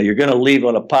 you're going to leave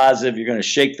on a positive. You're going to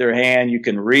shake their hand. You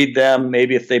can read them.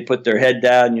 Maybe if they put their head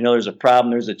down, there's a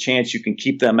problem. There's a chance you can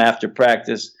keep them after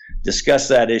practice, discuss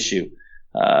that issue.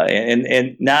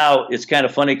 And now it's kind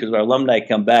of funny because our alumni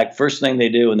come back. First thing they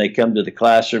do when they come to the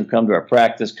classroom, come to our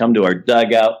practice, come to our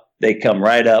dugout, they come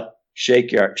right up,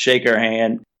 shake our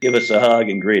hand, give us a hug,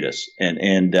 and greet us.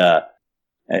 And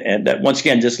that, once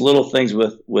again, just little things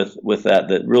with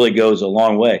that really goes a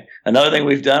long way. Another thing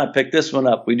we've done, I picked this one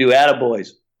up. We do attaboys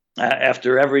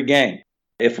after every game.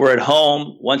 If we're at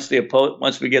home, once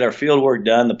we get our field work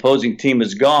done, the opposing team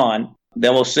is gone,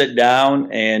 then we'll sit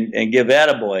down and give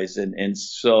attaboys. And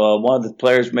so one of the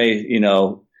players may,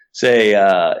 say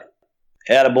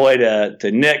attaboy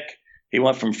to Nick. He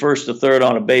went from first to third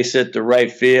on a base hit to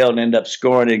right field and end up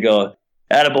scoring. And go,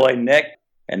 attaboy, Nick.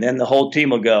 And then the whole team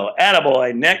will go,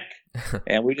 attaboy, Nick.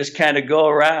 And we just kind of go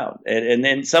around. And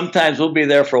then sometimes we'll be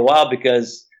there for a while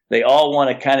because they all want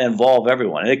to kind of involve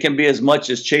everyone. And it can be as much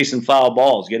as chasing foul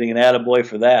balls, getting an attaboy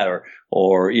for that,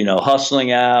 or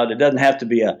hustling out. It doesn't have to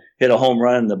be hit a home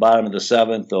run in the bottom of the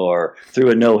seventh or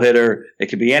through a no-hitter. It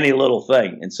could be any little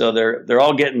thing. And so they're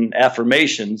all getting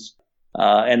affirmations.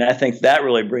 And I think that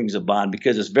really brings a bond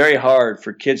because it's very hard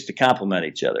for kids to compliment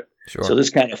each other. Sure. So this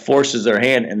kind of forces their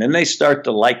hand, and then they start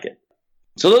to like it.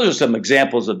 So those are some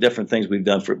examples of different things we've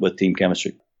done with team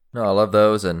chemistry. No, I love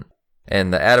those. And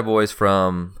the attaboys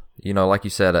from, like you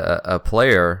said, a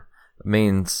player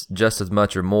means just as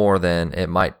much or more than it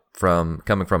might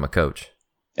coming from a coach.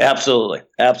 Absolutely.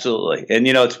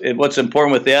 And, what's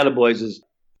important with the attaboys is,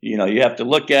 you have to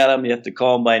look at them, you have to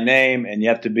call them by name, and you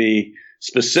have to be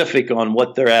specific on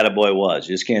what their attaboy was.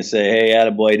 You just can't say, hey,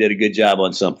 attaboy did a good job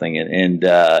on something, and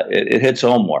it hits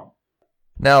home more.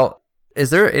 Now, is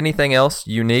there anything else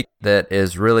unique that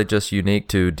is really just unique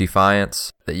to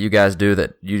Defiance that you guys do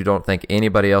that you don't think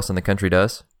anybody else in the country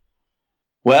does?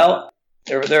 Well,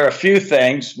 there are a few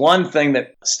things. One thing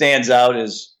that stands out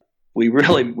is we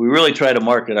really try to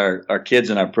market our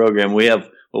kids in our program. We have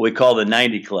what we call the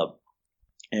 90 Club.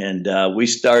 And we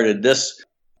started this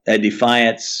at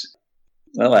Defiance.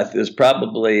 Well, it was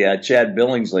probably Chad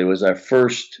Billingsley was our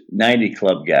first 90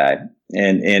 Club guy.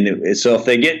 So if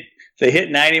they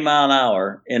hit 90 mile an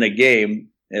hour in a game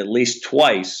at least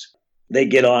twice, they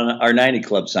get on our 90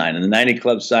 Club sign. And the 90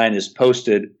 Club sign is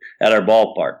posted at our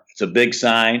ballpark. It's a big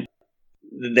sign.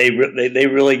 They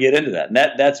really get into that. And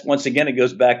that's once again, it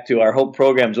goes back to our whole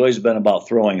program's always been about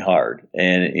throwing hard.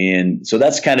 And so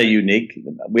that's kind of unique.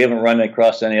 We haven't run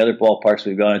across any other ballparks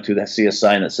we've gone into that see a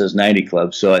sign that says 90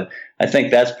 Club. So I think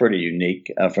that's pretty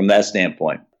unique from that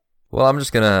standpoint. Well, I'm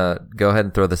just going to go ahead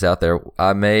and throw this out there.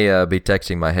 I may be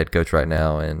texting my head coach right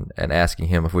now and asking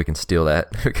him if we can steal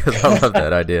that because I love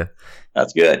that idea.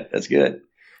 That's good.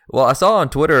 Well, I saw on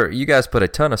Twitter you guys put a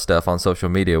ton of stuff on social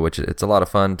media, which it's a lot of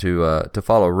fun to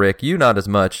follow Rick. You not as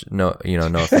much, no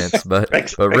offense, but Rick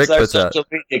puts our social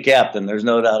media captain. There's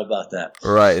no doubt about that.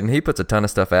 Right, and he puts a ton of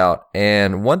stuff out.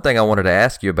 And one thing I wanted to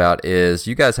ask you about is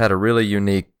you guys had a really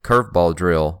unique curveball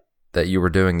drill that you were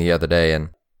doing the other day,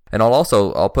 and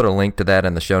I'll put a link to that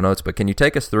in the show notes. But can you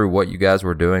take us through what you guys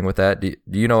were doing with that? Do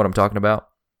you know what I'm talking about?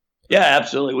 Yeah,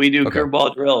 absolutely. We do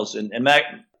curveball drills, and Mac.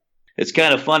 It's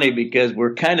kind of funny because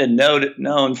we're kind of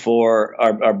known for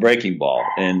our breaking ball.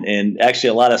 And actually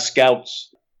a lot of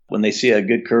scouts, when they see a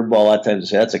good curveball, a lot of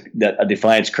times they say that's a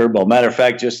Defiance curveball. Matter of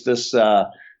fact, just this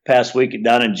past week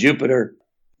down in Jupiter,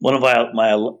 one of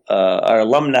our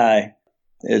alumni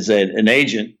is an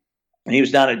agent, and he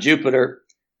was down at Jupiter,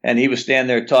 and he was standing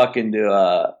there talking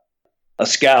to a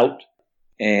scout,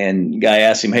 and the guy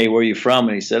asked him, hey, where are you from?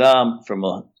 And he said, I'm from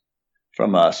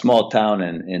a small town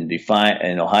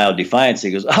in Ohio, Defiance.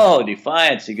 He goes, oh,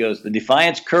 Defiance. He goes, the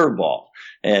Defiance curveball.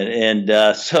 And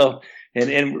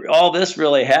all this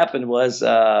really happened was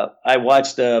I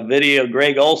watched a video.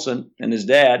 Greg Olson and his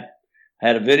dad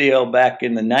had a video back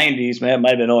in the 90s. Man, it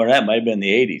might have been older than that. It might have been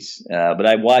the 80s. But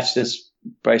I watched this,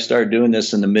 probably started doing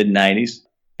this in the mid 90s.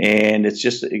 And it's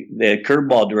just they had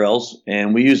curveball drills,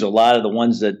 and we use a lot of the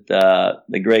ones that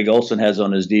Greg Olson has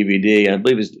on his DVD. And I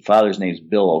believe his father's name is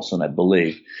Bill Olson, I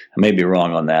believe. I may be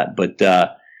wrong on that, but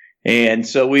and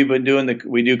so we've been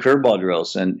we do curveball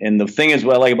drills, and the thing is,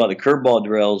 what I like about the curveball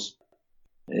drills,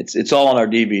 it's all on our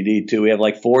DVD too. We have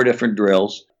like 4 different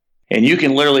drills, and you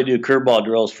can literally do curveball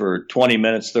drills for 20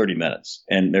 minutes, 30 minutes,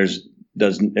 and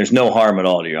there's no harm at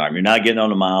all to your arm. You're not getting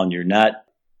on the mound. You're not,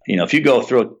 if you go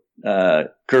throw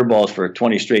curveballs for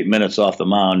 20 straight minutes off the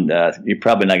mound, you're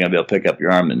probably not going to be able to pick up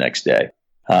your arm the next day.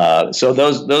 So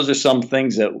those are some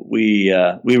things that we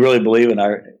really believe in.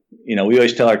 We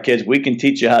always tell our kids, we can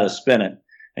teach you how to spin it,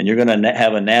 and you're going to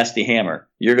have a nasty hammer.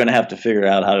 You're going to have to figure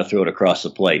out how to throw it across the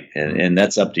plate, and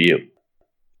that's up to you.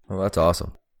 Well, that's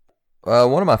awesome.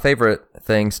 One of my favorite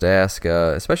things to ask,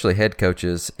 especially head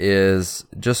coaches, is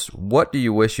just what do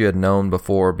you wish you had known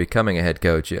before becoming a head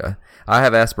coach? Yeah, I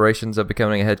have aspirations of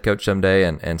becoming a head coach someday,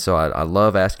 and so I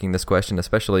love asking this question,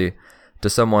 especially to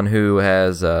someone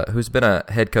who's been a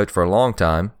head coach for a long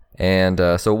time. And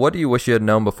so what do you wish you had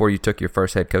known before you took your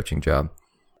first head coaching job?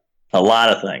 A lot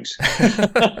of things.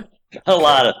 A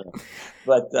lot of things.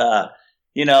 But,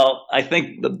 I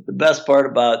think the best part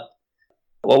about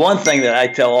one thing that I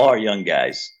tell all our young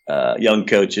guys, young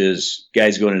coaches,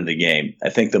 guys going into the game, I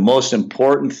think the most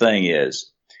important thing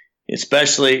is,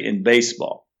 especially in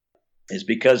baseball, is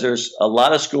because there's a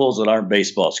lot of schools that aren't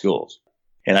baseball schools.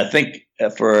 And I think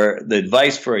for the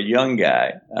advice for a young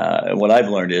guy, what I've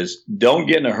learned is don't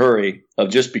get in a hurry of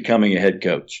just becoming a head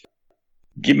coach.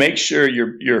 Make sure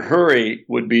your hurry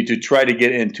would be to try to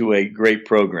get into a great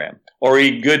program or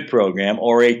a good program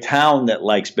or a town that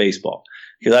likes baseball.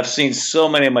 Because I've seen so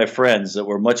many of my friends that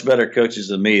were much better coaches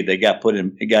than me. They got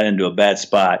into a bad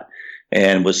spot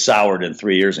and was soured in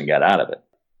 3 years and got out of it.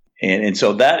 And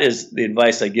so that is the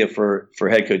advice I give for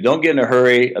head coach. Don't get in a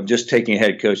hurry of just taking a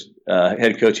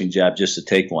head coaching job just to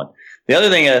take one. The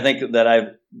other thing I think that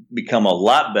I've become a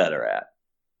lot better at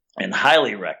and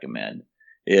highly recommend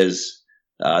is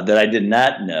that I did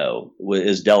not know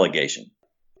is delegation.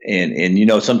 And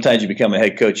sometimes you become a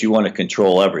head coach, you want to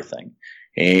control everything.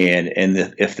 And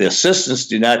if the assistants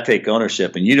do not take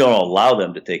ownership and you don't allow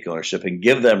them to take ownership and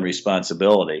give them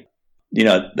responsibility, they're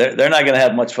not going to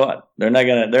have much fun. They're not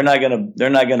going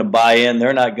to buy in.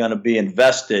 They're not going to be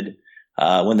invested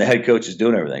when the head coach is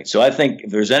doing everything. So I think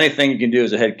if there's anything you can do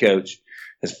as a head coach,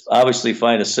 is obviously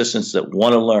find assistants that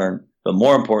want to learn, but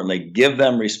more importantly, give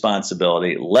them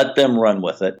responsibility, let them run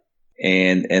with it,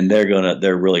 and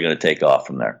they're really going to take off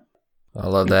from there. I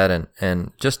love that,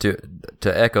 and just to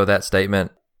echo that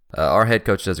statement, our head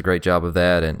coach does a great job of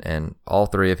that, and all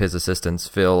 3 of his assistants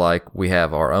feel like we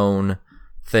have our own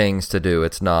things to do.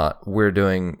 It's not we're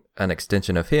doing an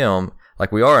extension of him,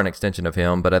 like we are an extension of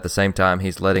him, but at the same time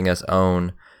he's letting us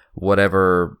own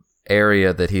whatever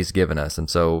area that he's given us. And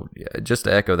so just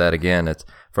to echo that again, it's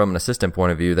from an assistant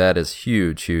point of view, that is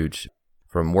huge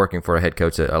from working for a head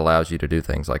coach that allows you to do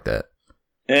things like that.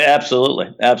 Yeah,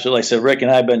 absolutely. So Rick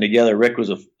and I have been together. Rick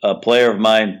was a player of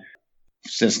mine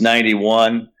since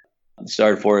 91.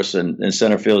 Started for us in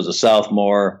center field as a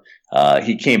sophomore.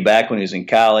 He came back when he was in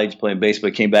college playing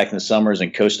baseball. He came back in the summers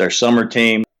and coached our summer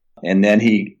team. And then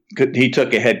he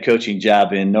took a head coaching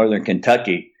job in Northern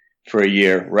Kentucky for a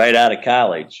year right out of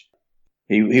college.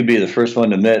 He'd be the first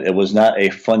one to admit it was not a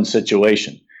fun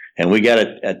situation. And we got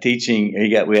a teaching.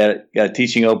 We had a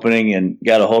teaching opening and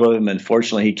got a hold of him. And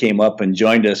fortunately, he came up and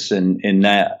joined us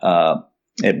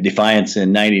at Defiance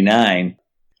in '99.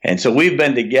 And so we've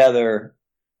been together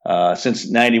since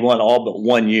 '91, all but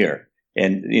 1 year.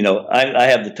 And I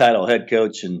have the title head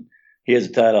coach, and he has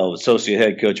the title of associate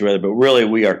head coach, rather. But really,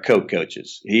 we are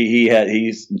co-coaches. He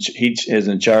is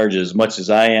in charge as much as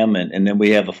I am, and then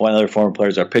we have another former player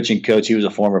as our pitching coach. He was a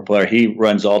former player. He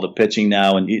runs all the pitching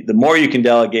now, and the more you can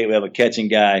delegate, we have a catching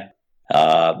guy.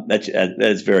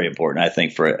 That's very important, I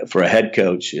think, for a head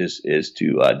coach is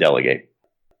to delegate.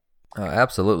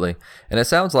 Absolutely. And it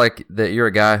sounds like that you're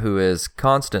a guy who is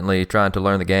constantly trying to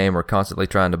learn the game or constantly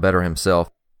trying to better himself.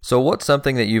 So what's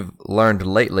something that you've learned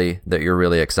lately that you're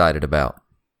really excited about?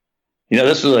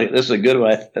 This is a good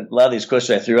one. A lot of these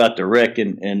questions I threw out to Rick,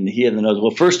 and he had the nose.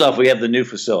 Well, first off, we have the new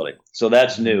facility. So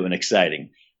that's new and exciting.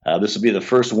 This will be the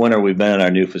first winter we've been in our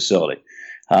new facility.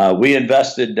 We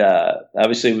invested,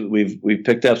 obviously, we've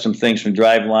picked up some things from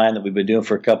Driveline that we've been doing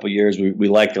for a couple of years. We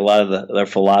liked a lot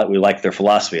of we liked their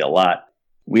philosophy a lot.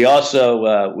 We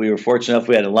also, we were fortunate enough,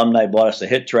 we had alumni bought us the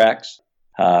hit tracks.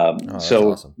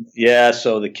 So awesome. Yeah,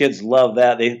 so the kids love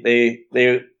that. We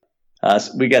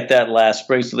got that last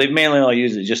spring, so they mainly only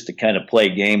use it just to kind of play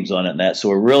games on it and that. So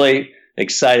we're really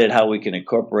excited how we can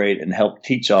incorporate and help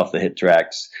teach off the hit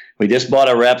tracks. We just bought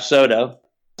a Rapsodo.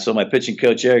 So my pitching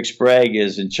coach, Eric Sprague,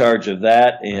 is in charge of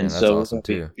that. And Man, that's so awesome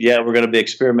too. we're going to be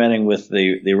experimenting with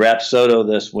the Rapsodo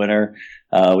this winter.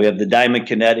 We have the Diamond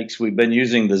Kinetics. We've been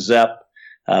using the Zep.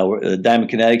 The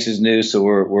Diamond Kinetics is new, so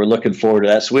we're looking forward to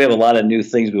that. So we have a lot of new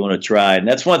things we want to try. And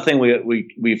that's one thing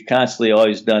we've constantly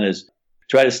always done is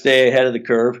try to stay ahead of the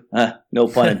curve. No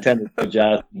pun intended,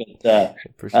 Jonathan. But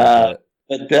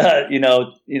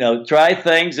try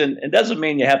things, and it doesn't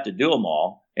mean you have to do them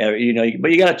all. But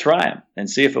you got to try them and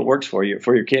see if it works for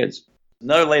your kids.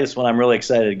 Another latest one I'm really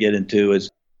excited to get into is,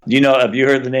 have you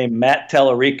heard the name Matt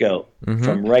Tellerico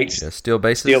from Wright? Steel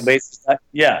Bases? Steel Bases.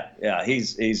 Yeah.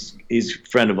 He's a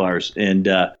friend of ours, and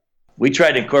we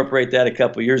tried to incorporate that a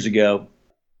couple of years ago.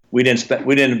 We didn't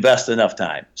invest enough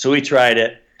time, so we tried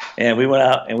it, and we went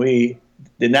out and we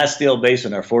did not steal base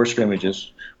in our 4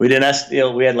 scrimmages. We did not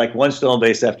steal. We had like 1 stolen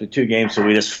base after 2 games, so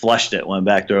we just flushed it, went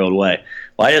back the old way.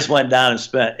 Well, I just went down and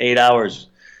spent 8 hours,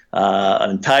 an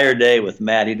entire day with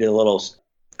Matt. He did a little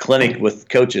clinic with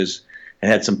coaches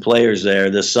and had some players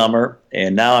there this summer.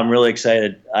 And now I'm really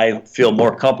excited. I feel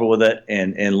more comfortable with it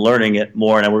and learning it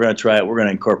more. And we're going to try it. We're going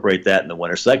to incorporate that in the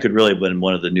winter. So that could really have been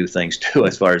one of the new things too,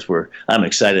 as far as I'm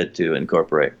excited to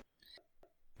incorporate.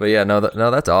 But yeah, no,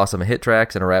 that's awesome. Hit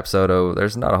tracks and a Rapsodo.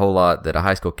 There's not a whole lot that a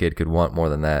high school kid could want more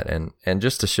than that. And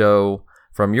just to show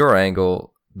from your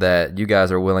angle that you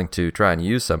guys are willing to try and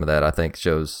use some of that, I think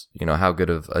shows, how good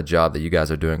of a job that you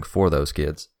guys are doing for those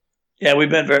kids. Yeah,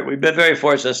 we've been very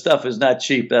fortunate. That stuff is not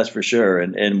cheap, that's for sure.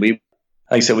 And we,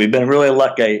 like I said, we've been really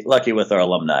lucky with our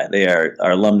alumni.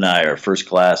 Our alumni are first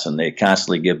class, and they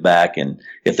constantly give back. And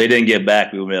if they didn't give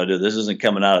back, we wouldn't be able to do this. Isn't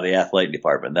coming out of the athletic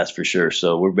department, that's for sure.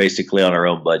 So we're basically on our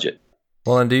own budget.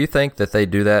 Well, and do you think that they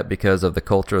do that because of the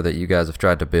culture that you guys have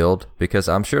tried to build? Because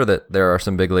I'm sure that there are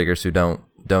some big leaguers who don't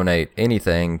donate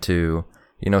anything to,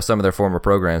 some of their former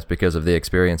programs because of the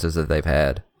experiences that they've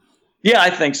had. Yeah,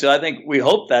 I think so. I think we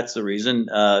hope that's the reason.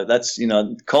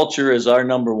 Culture is our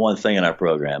number one thing in our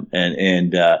program,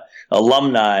 and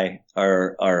alumni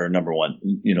are number one.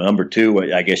 Number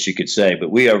two, I guess you could say. But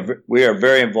we are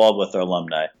very involved with our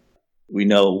alumni. We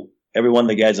know every one of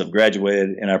the guys have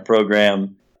graduated in our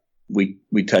program.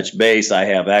 We touch base. I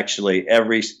have actually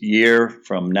every year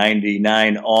from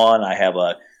 '99 on. I have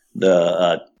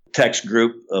the text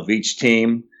group of each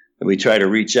team that we try to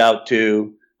reach out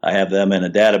to. I have them in a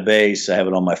database. I have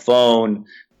it on my phone.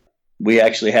 We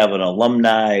actually have an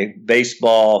alumni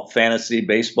fantasy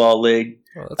baseball league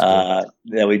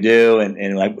that we do.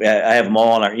 And I have them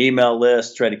all on our email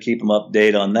list, try to keep them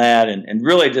updated on that. And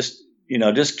really just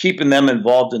keeping them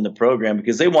involved in the program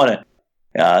because they want to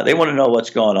know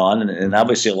what's going on. And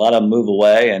obviously a lot of them move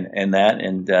away and that.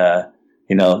 And,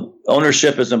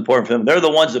 ownership is important for them. They're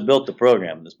the ones that built the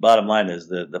program. The bottom line is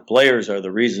the players are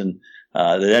the reason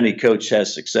that any coach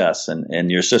has success, and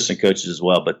your assistant coaches as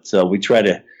well. But we try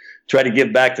to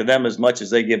give back to them as much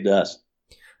as they give to us.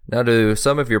 Now, do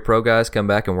some of your pro guys come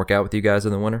back and work out with you guys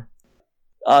in the winter?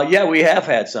 Yeah, we have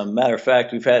had some. Matter of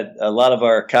fact, we've had a lot of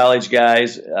our college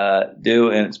guys do,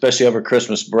 and especially over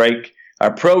Christmas break.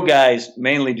 Our pro guys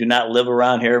mainly do not live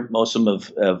around here. Most of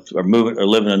them are moving or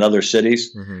live in other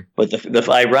cities. Mm-hmm. But the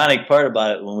ironic part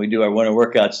about it, when we do our winter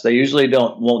workouts, they usually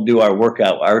won't do our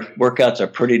workout. Our workouts are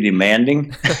pretty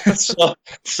demanding. so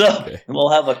okay. We'll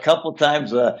have a couple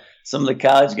times. Some of the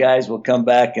college guys will come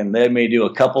back and they may do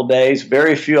a couple days.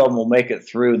 Very few of them will make it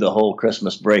through the whole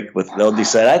Christmas break. They'll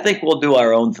decide, I think we'll do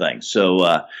our own thing.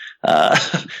 So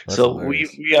we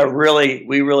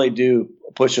really do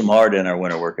push them hard in our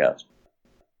winter workouts.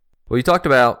 Well, you talked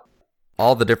about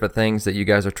all the different things that you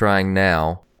guys are trying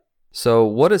now. So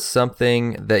what is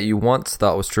something that you once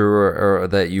thought was true or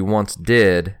that you once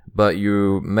did, but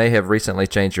you may have recently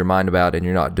changed your mind about and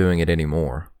you're not doing it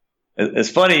anymore? It's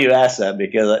funny you asked that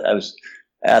because I was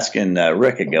asking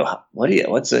Rick and go,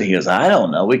 what's it? He goes, I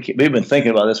don't know. We've been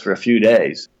thinking about this for a few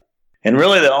days. And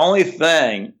really the only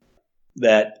thing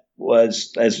that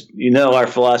was, as you know, our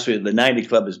philosophy of the 90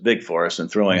 Club is big for us and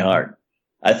throwing hard.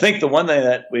 I think the one thing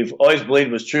that we've always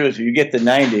believed was true is if you get to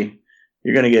 90,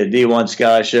 you're going to get a D1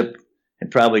 scholarship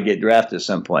and probably get drafted at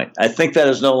some point. I think that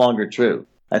is no longer true.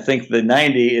 I think the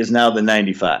 90 is now the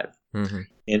 95. Mm-hmm.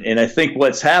 And I think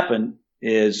what's happened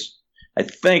is I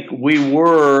think we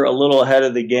were a little ahead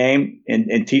of the game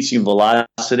in teaching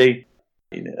velocity.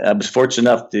 I was fortunate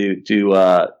enough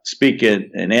to speak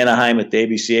in Anaheim at the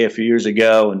ABCA a few years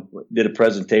ago and did a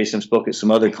presentation, spoke at some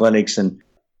other clinics, and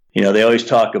they always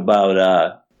talk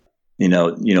about,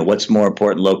 what's more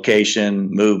important: location,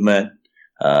 movement,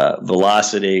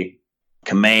 velocity,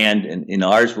 command. And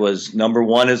ours was number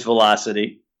 1 is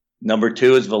velocity, number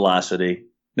 2 is velocity,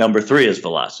 number 3 is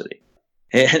velocity.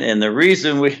 And the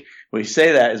reason we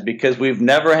say that is because we've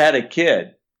never had a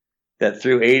kid that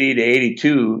threw 80 to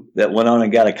 82 that went on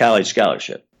and got a college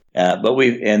scholarship. But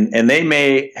and they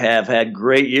may have had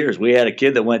great years. We had a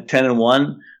kid that went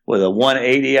 10-1 with a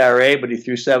 180 ERA, but he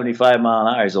threw 75 mile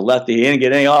an hour. He's a lefty. He didn't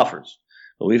get any offers.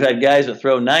 But we've had guys that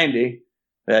throw 90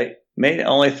 that may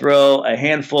only throw a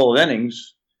handful of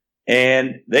innings,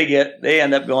 and they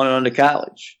end up going on to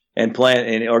college and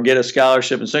playing or get a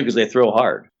scholarship and something because they throw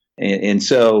hard. And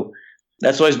so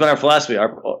that's always been our philosophy.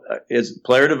 Is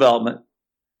player development,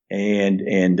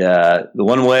 and the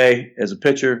one way as a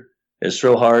pitcher is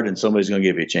throw hard, and somebody's going to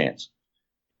give you a chance.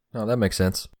 Oh, that makes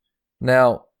sense.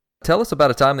 Now, tell us about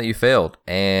a time that you failed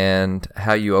and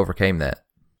how you overcame that.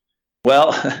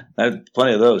 Well, I have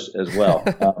plenty of those as well.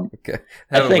 Okay,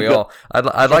 haven't we all?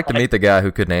 I'd like to meet the guy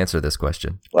who couldn't answer this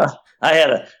question. Well, I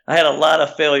had a lot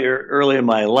of failure early in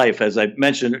my life, as I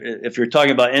mentioned. If you're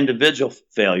talking about individual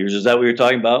failures, is that what you're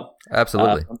talking about?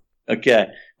 Absolutely. Okay.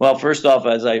 Well, first off,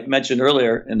 as I mentioned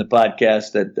earlier in the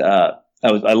podcast, that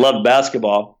I loved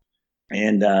basketball.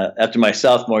 And after my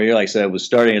sophomore year, like I said, I was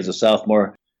starting as a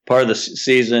sophomore part of the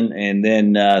season, and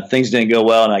then things didn't go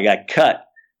well, and I got cut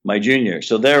my junior.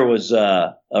 So there was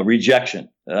a rejection.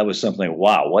 That was something,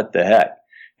 wow, what the heck?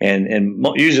 And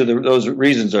usually those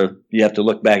reasons are you have to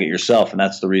look back at yourself, and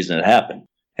that's the reason it happened.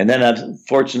 And then I'm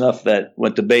fortunate enough that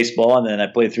went to baseball, and then I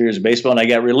played 3 years of baseball, and I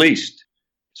got released.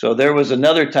 So there was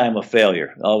another time of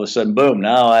failure. All of a sudden, boom,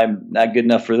 now I'm not good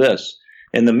enough for this.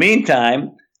 In the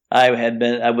meantime,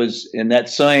 I was in that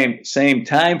same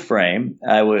time frame.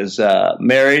 I was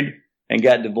married and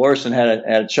got divorced and had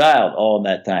a child all in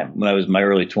that time when I was in my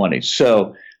early 20s.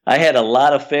 So I had a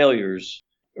lot of failures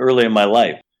early in my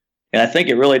life, and I think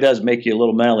it really does make you a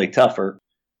little mentally tougher,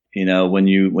 when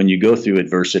you go through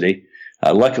adversity.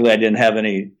 Luckily, I didn't have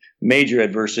any major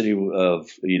adversity of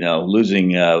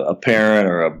losing a parent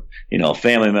or a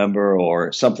family member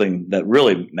or something that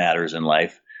really matters in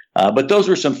life. But those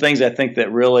were some things I think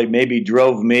that really maybe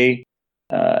drove me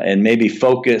and maybe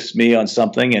focused me on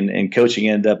something, and coaching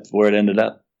ended up where it ended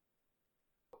up.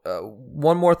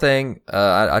 One more thing,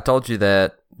 I told you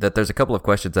that there's a couple of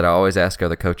questions that I always ask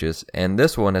other coaches, and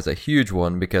this one is a huge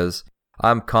one because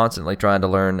I'm constantly trying to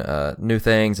learn new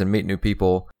things and meet new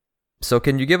people. So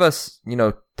can you give us,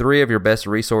 3 of your best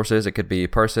resources? It could be a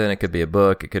person, it could be a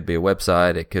book, it could be a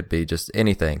website, it could be just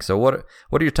anything. So what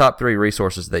are your top 3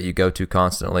 resources that you go to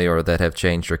constantly or that have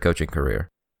changed your coaching career?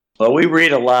 Well, we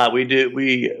read a lot. We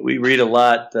read a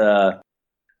lot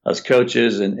as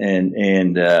coaches,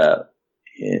 and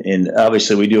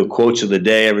obviously we do a quotes of the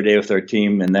day every day with our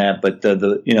team and that. But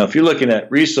if you're looking at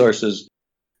resources,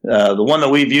 the one that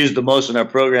we've used the most in our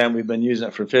program, we've been using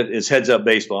it is Heads Up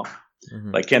Baseball.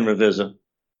 Mm-hmm. By Ken Ravizza.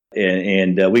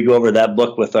 And we go over that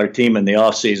book with our team in the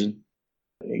off season,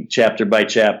 chapter by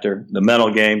chapter, the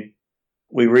mental game.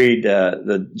 We read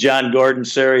the John Gordon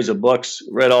series of books,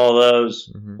 read all of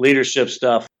those, leadership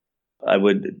stuff.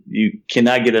 You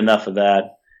cannot get enough of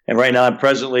that. And right now I'm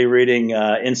presently reading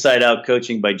Inside Out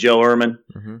Coaching by Joe Ehrmann.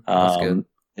 Mm-hmm. That's good.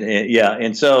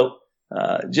 And so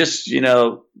just,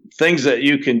 things that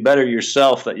you can better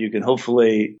yourself, that you can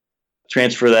hopefully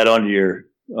transfer that onto your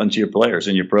players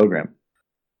in your program.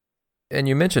 And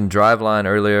you mentioned Driveline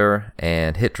earlier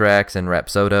and HitTrax and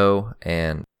Rapsodo,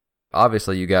 and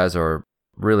obviously you guys are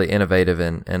really innovative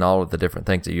in all of the different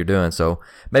things that you're doing. So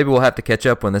maybe we'll have to catch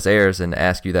up when this airs and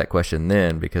ask you that question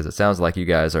then, because it sounds like you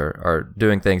guys are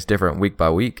doing things different week by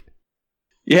week.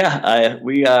 Yeah,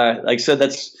 we like I said,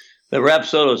 the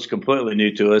Rapsodo is completely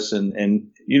new to us, and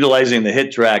utilizing the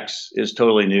HitTrax is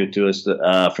totally new to us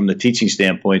from the teaching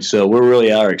standpoint. So we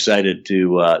really are excited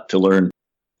to learn,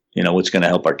 what's going to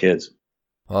help our kids.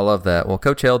 Well, I love that. Well,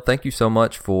 Coach Held, thank you so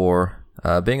much for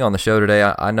being on the show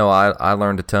today. I know I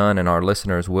learned a ton, and our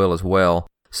listeners will as well.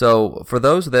 So for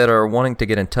those that are wanting to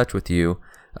get in touch with you,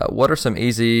 what are some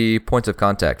easy points of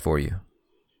contact for you?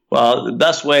 Well, the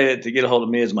best way to get a hold of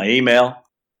me is my email.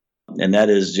 And that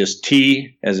is just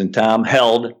T as in Tom,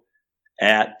 Held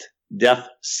at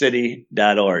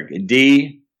deafcity.org.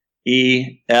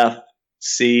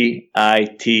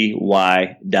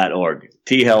 DEFCITY.org.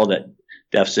 T Held at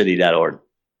deafcity.org.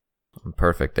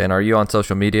 Perfect. And are you on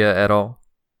social media at all?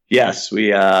 Yes, we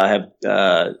have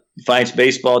Defiance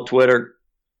Baseball Twitter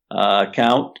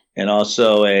account, and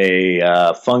also a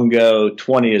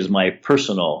Fungo20 is my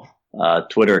personal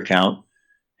Twitter account.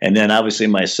 And then obviously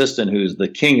my assistant, who's the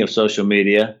king of social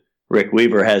media, Rick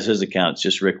Weaver, has his account. It's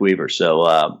just Rick Weaver.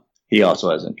 So he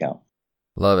also has an account.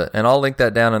 Love it. And I'll link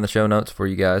that down in the show notes for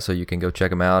you guys so you can go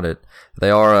check them out. They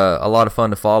are a lot of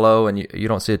fun to follow, and you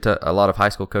don't see a lot of high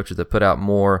school coaches that put out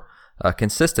more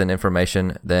consistent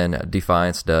information than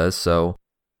Defiance does. So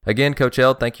Again, Coach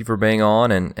Eld, thank you for being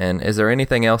on. And is there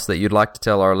anything else that you'd like to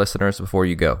tell our listeners before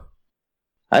you go?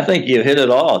 I think you hit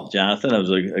it all, Jonathan. It was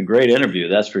a great interview,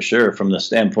 that's for sure, from the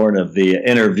standpoint of the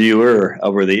interviewer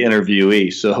over the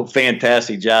interviewee. So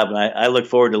fantastic job. And I look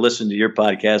forward to listening to your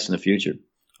podcast in the future.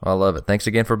 I love it. Thanks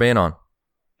again for being on.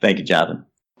 Thank you, Jonathan.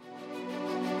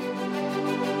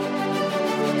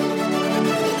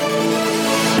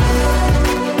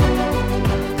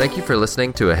 Thank you for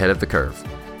listening to Ahead of the Curve.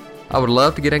 I would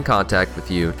love to get in contact with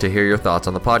you to hear your thoughts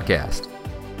on the podcast.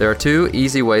 There are 2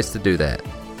 easy ways to do that.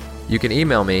 You can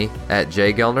email me at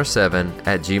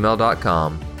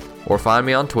jgelner7@gmail.com or find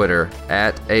me on Twitter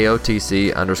at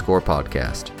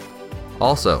AOTC_podcast.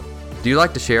 Also, do you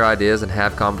like to share ideas and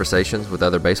have conversations with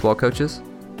other baseball coaches?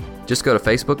 Just go to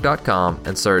facebook.com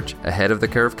and search Ahead of the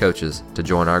Curve Coaches to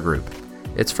join our group.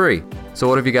 It's free, so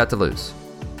what have you got to lose?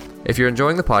 If you're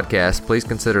enjoying the podcast, please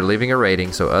consider leaving a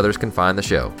rating so others can find the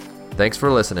show. Thanks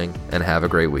for listening and have a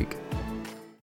great week.